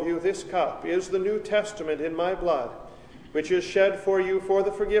 all of you. This cup is the New Testament in my blood, which is shed for you for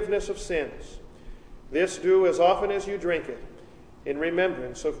the forgiveness of sins. This do as often as you drink it, in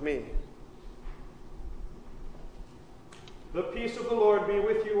remembrance of me." The peace of the Lord be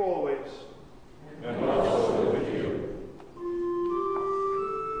with you always. And also with you.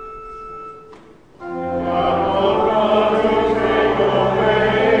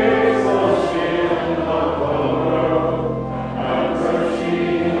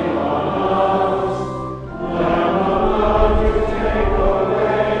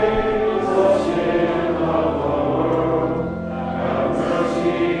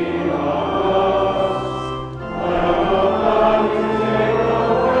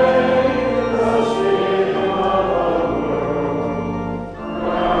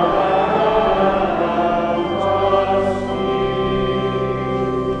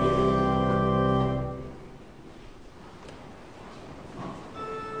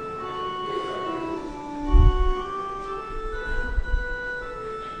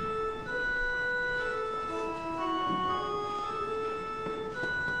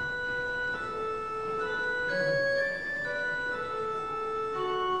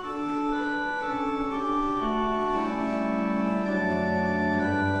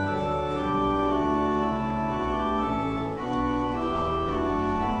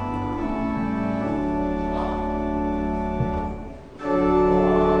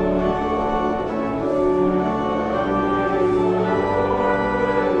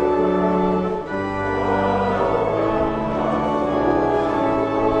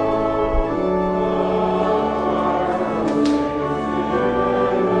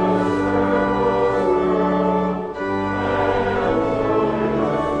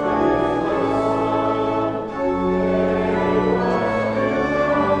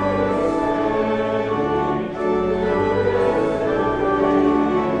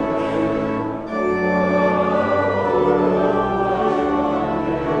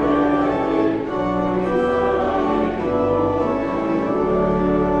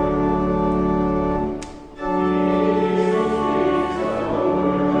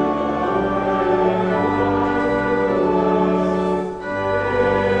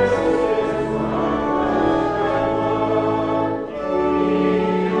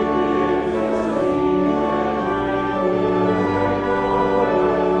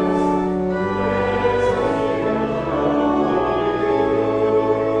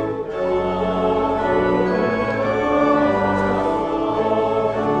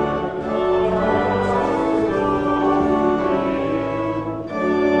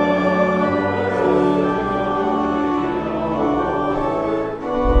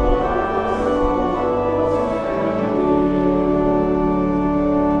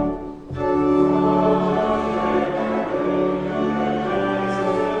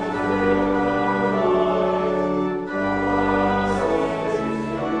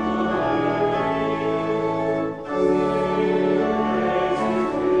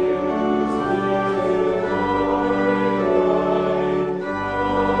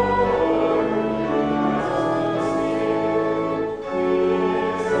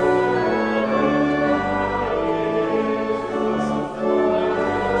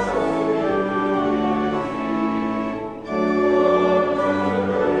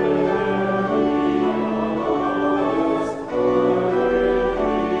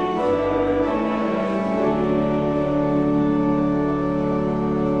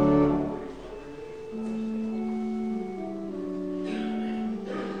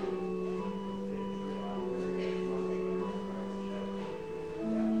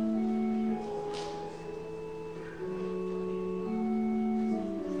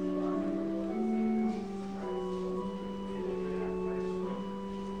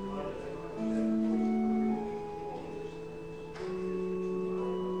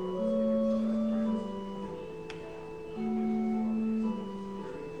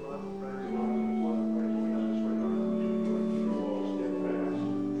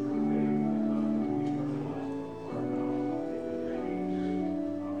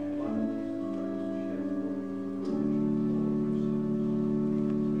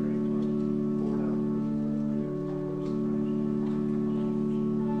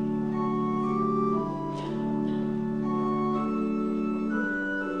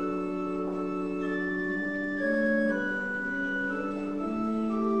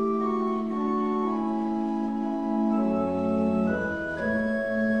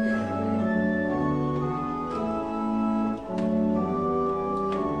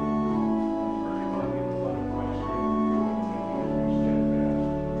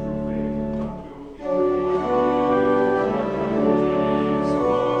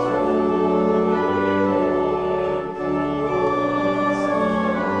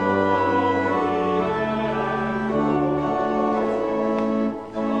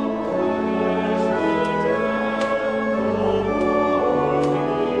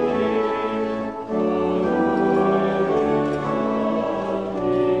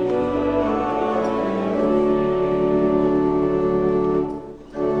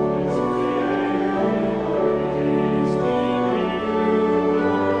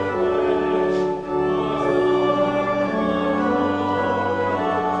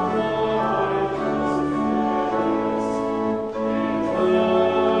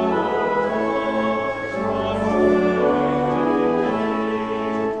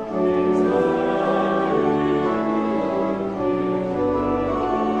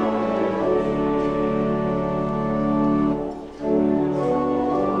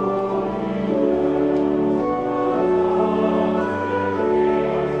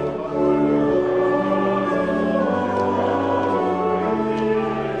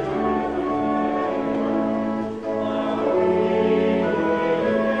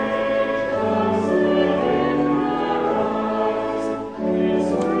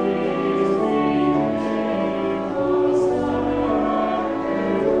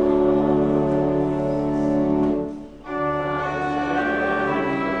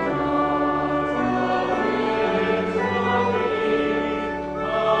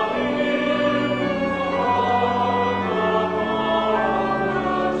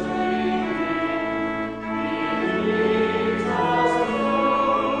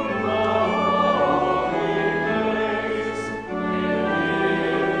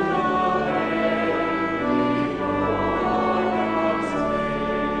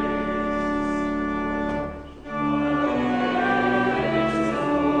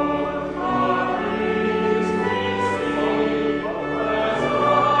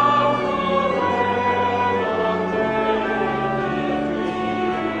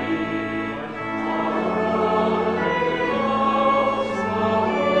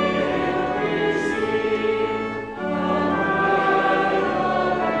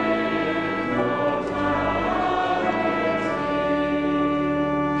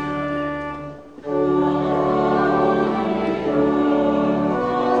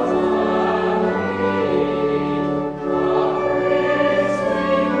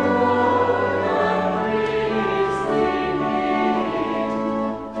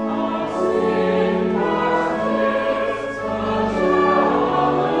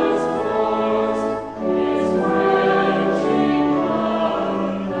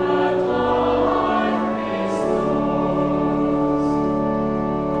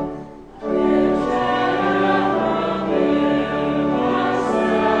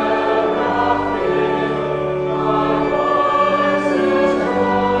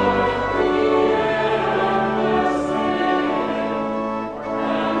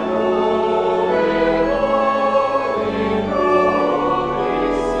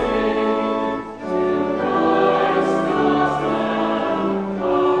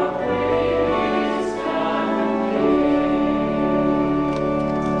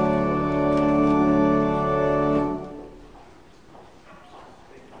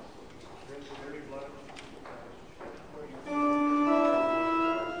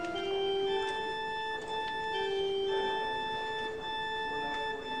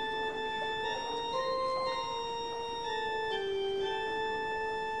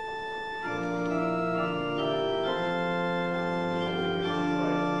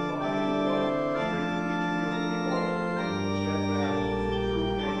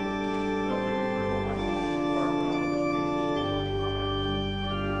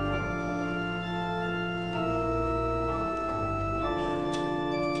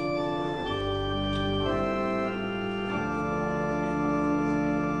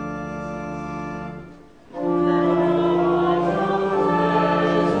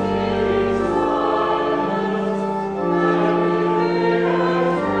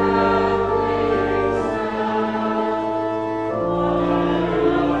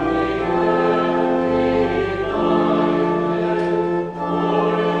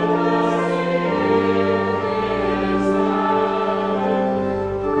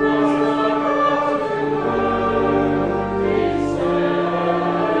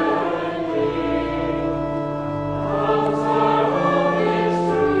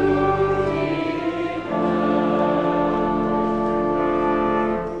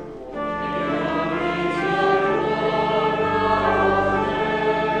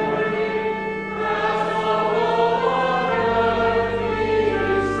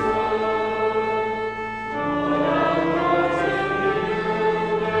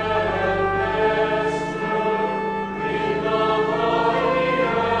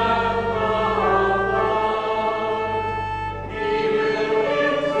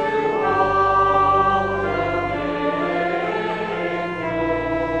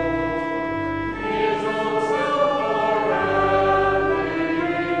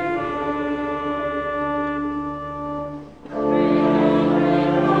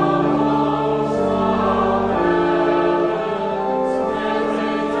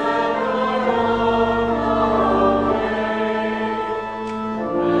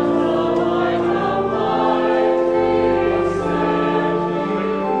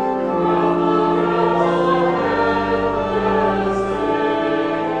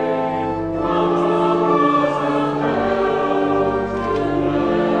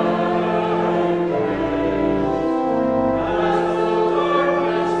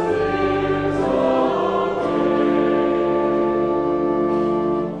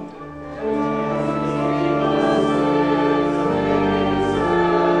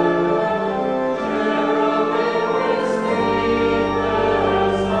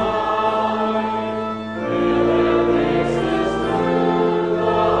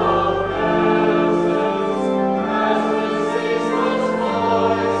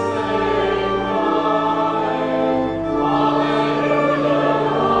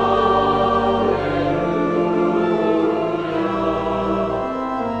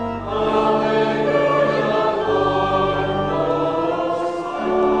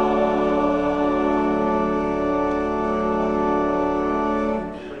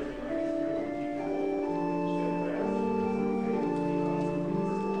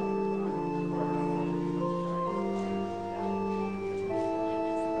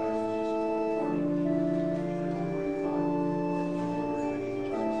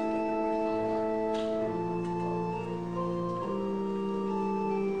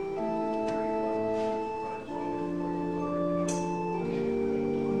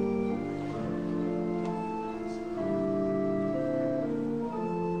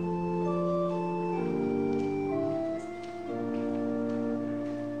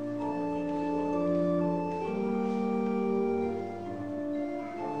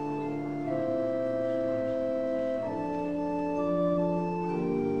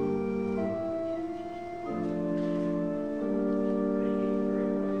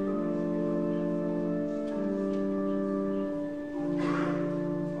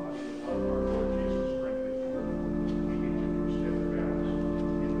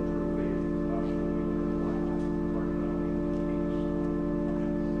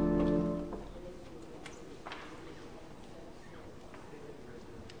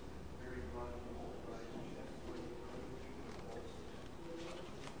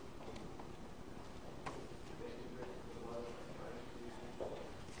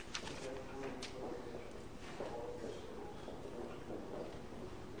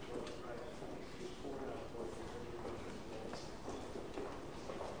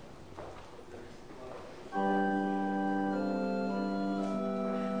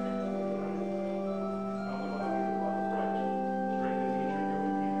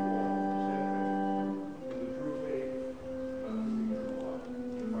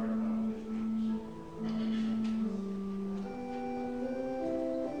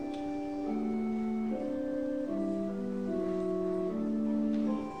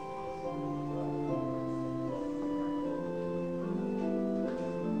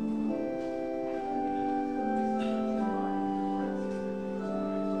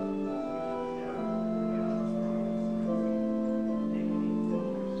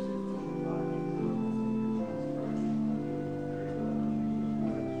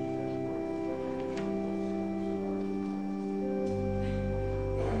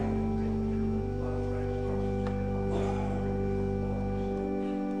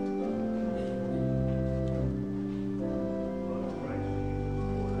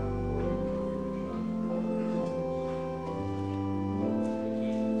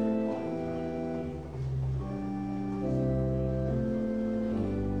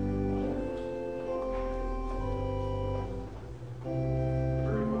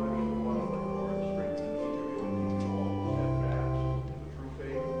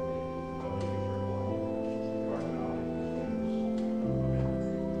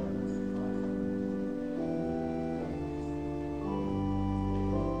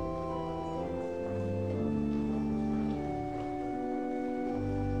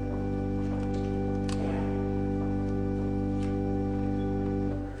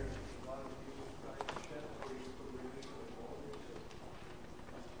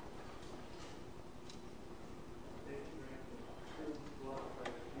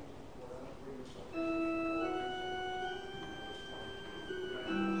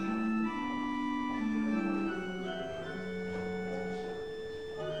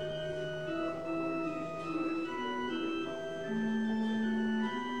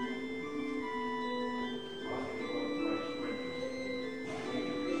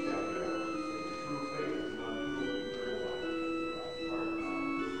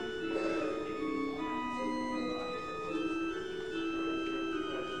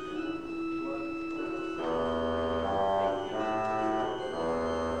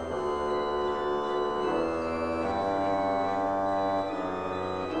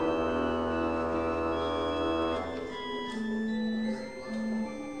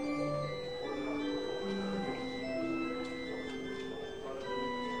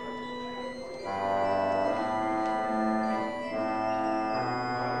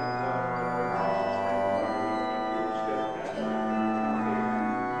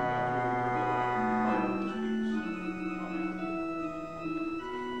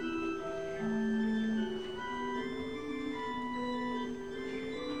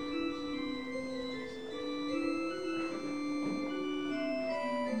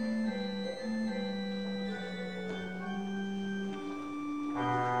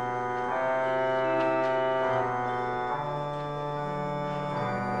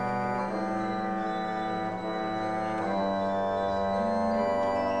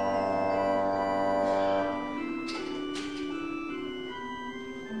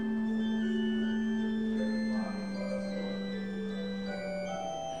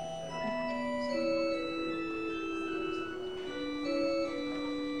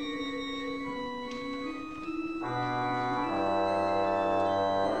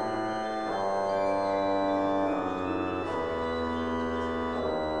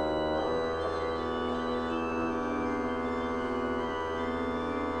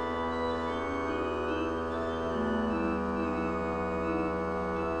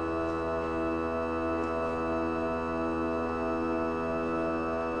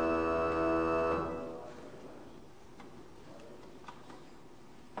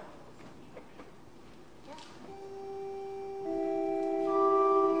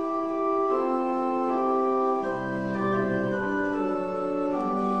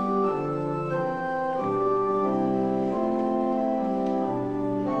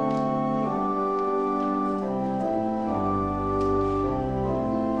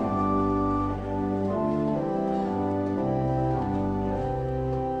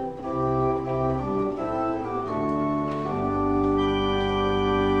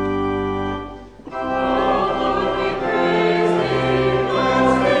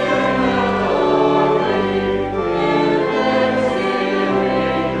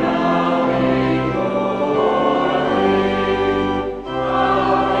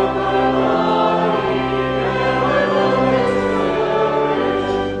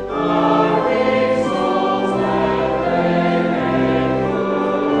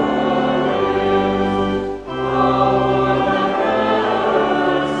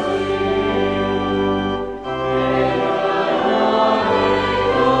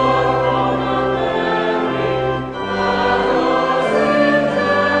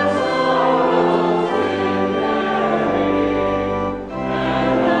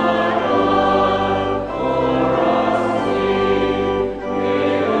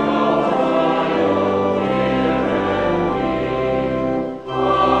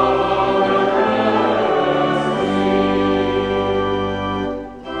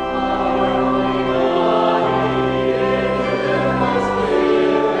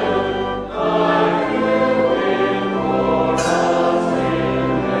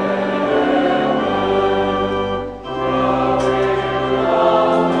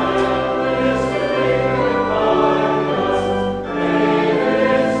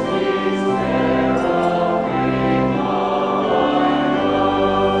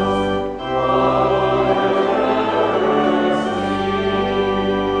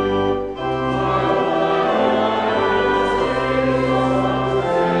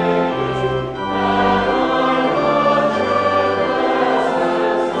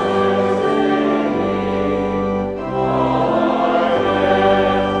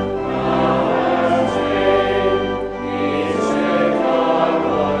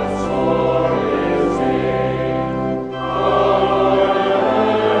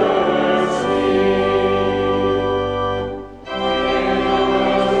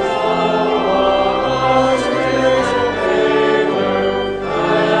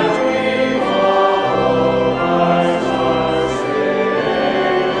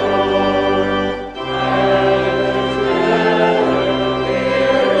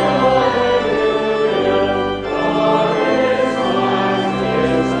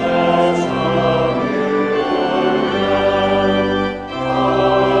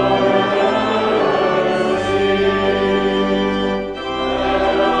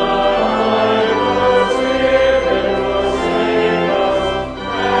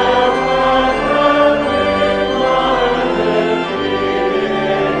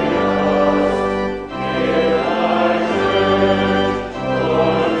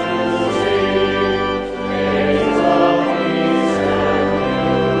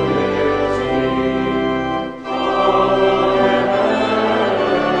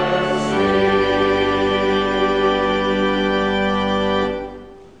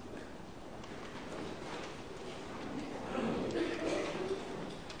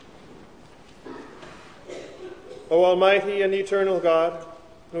 O almighty and eternal God,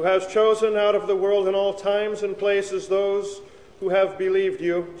 who has chosen out of the world in all times and places those who have believed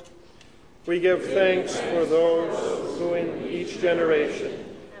you, we give thanks for those who in each generation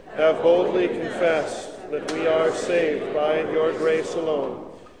have boldly confessed that we are saved by your grace alone,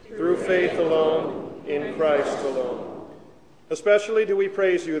 through faith alone, in Christ alone. Especially do we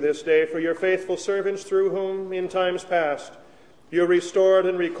praise you this day for your faithful servants through whom, in times past, you restored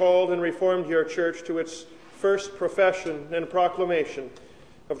and recalled and reformed your church to its first profession and proclamation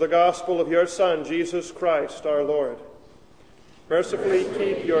of the gospel of your Son, Jesus Christ, our Lord. Mercifully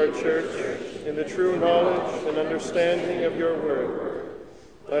keep your church in the true knowledge and understanding of your word.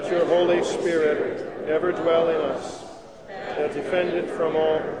 Let your Holy Spirit ever dwell in us, that defended from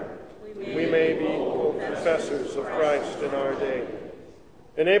all, we may be confessors of Christ in our day.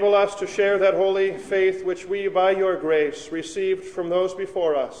 Enable us to share that holy faith which we, by your grace, received from those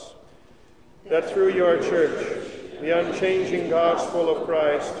before us, that through your church, the unchanging gospel of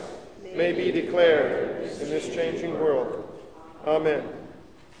Christ may be declared in this changing world. Amen.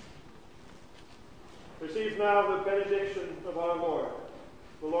 Receive now the benediction of our Lord.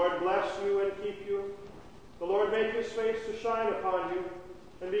 The Lord bless you and keep you. The Lord make his face to shine upon you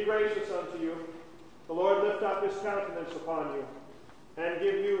and be gracious unto you. The Lord lift up his countenance upon you and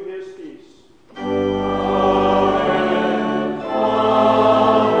give you his peace. Amen.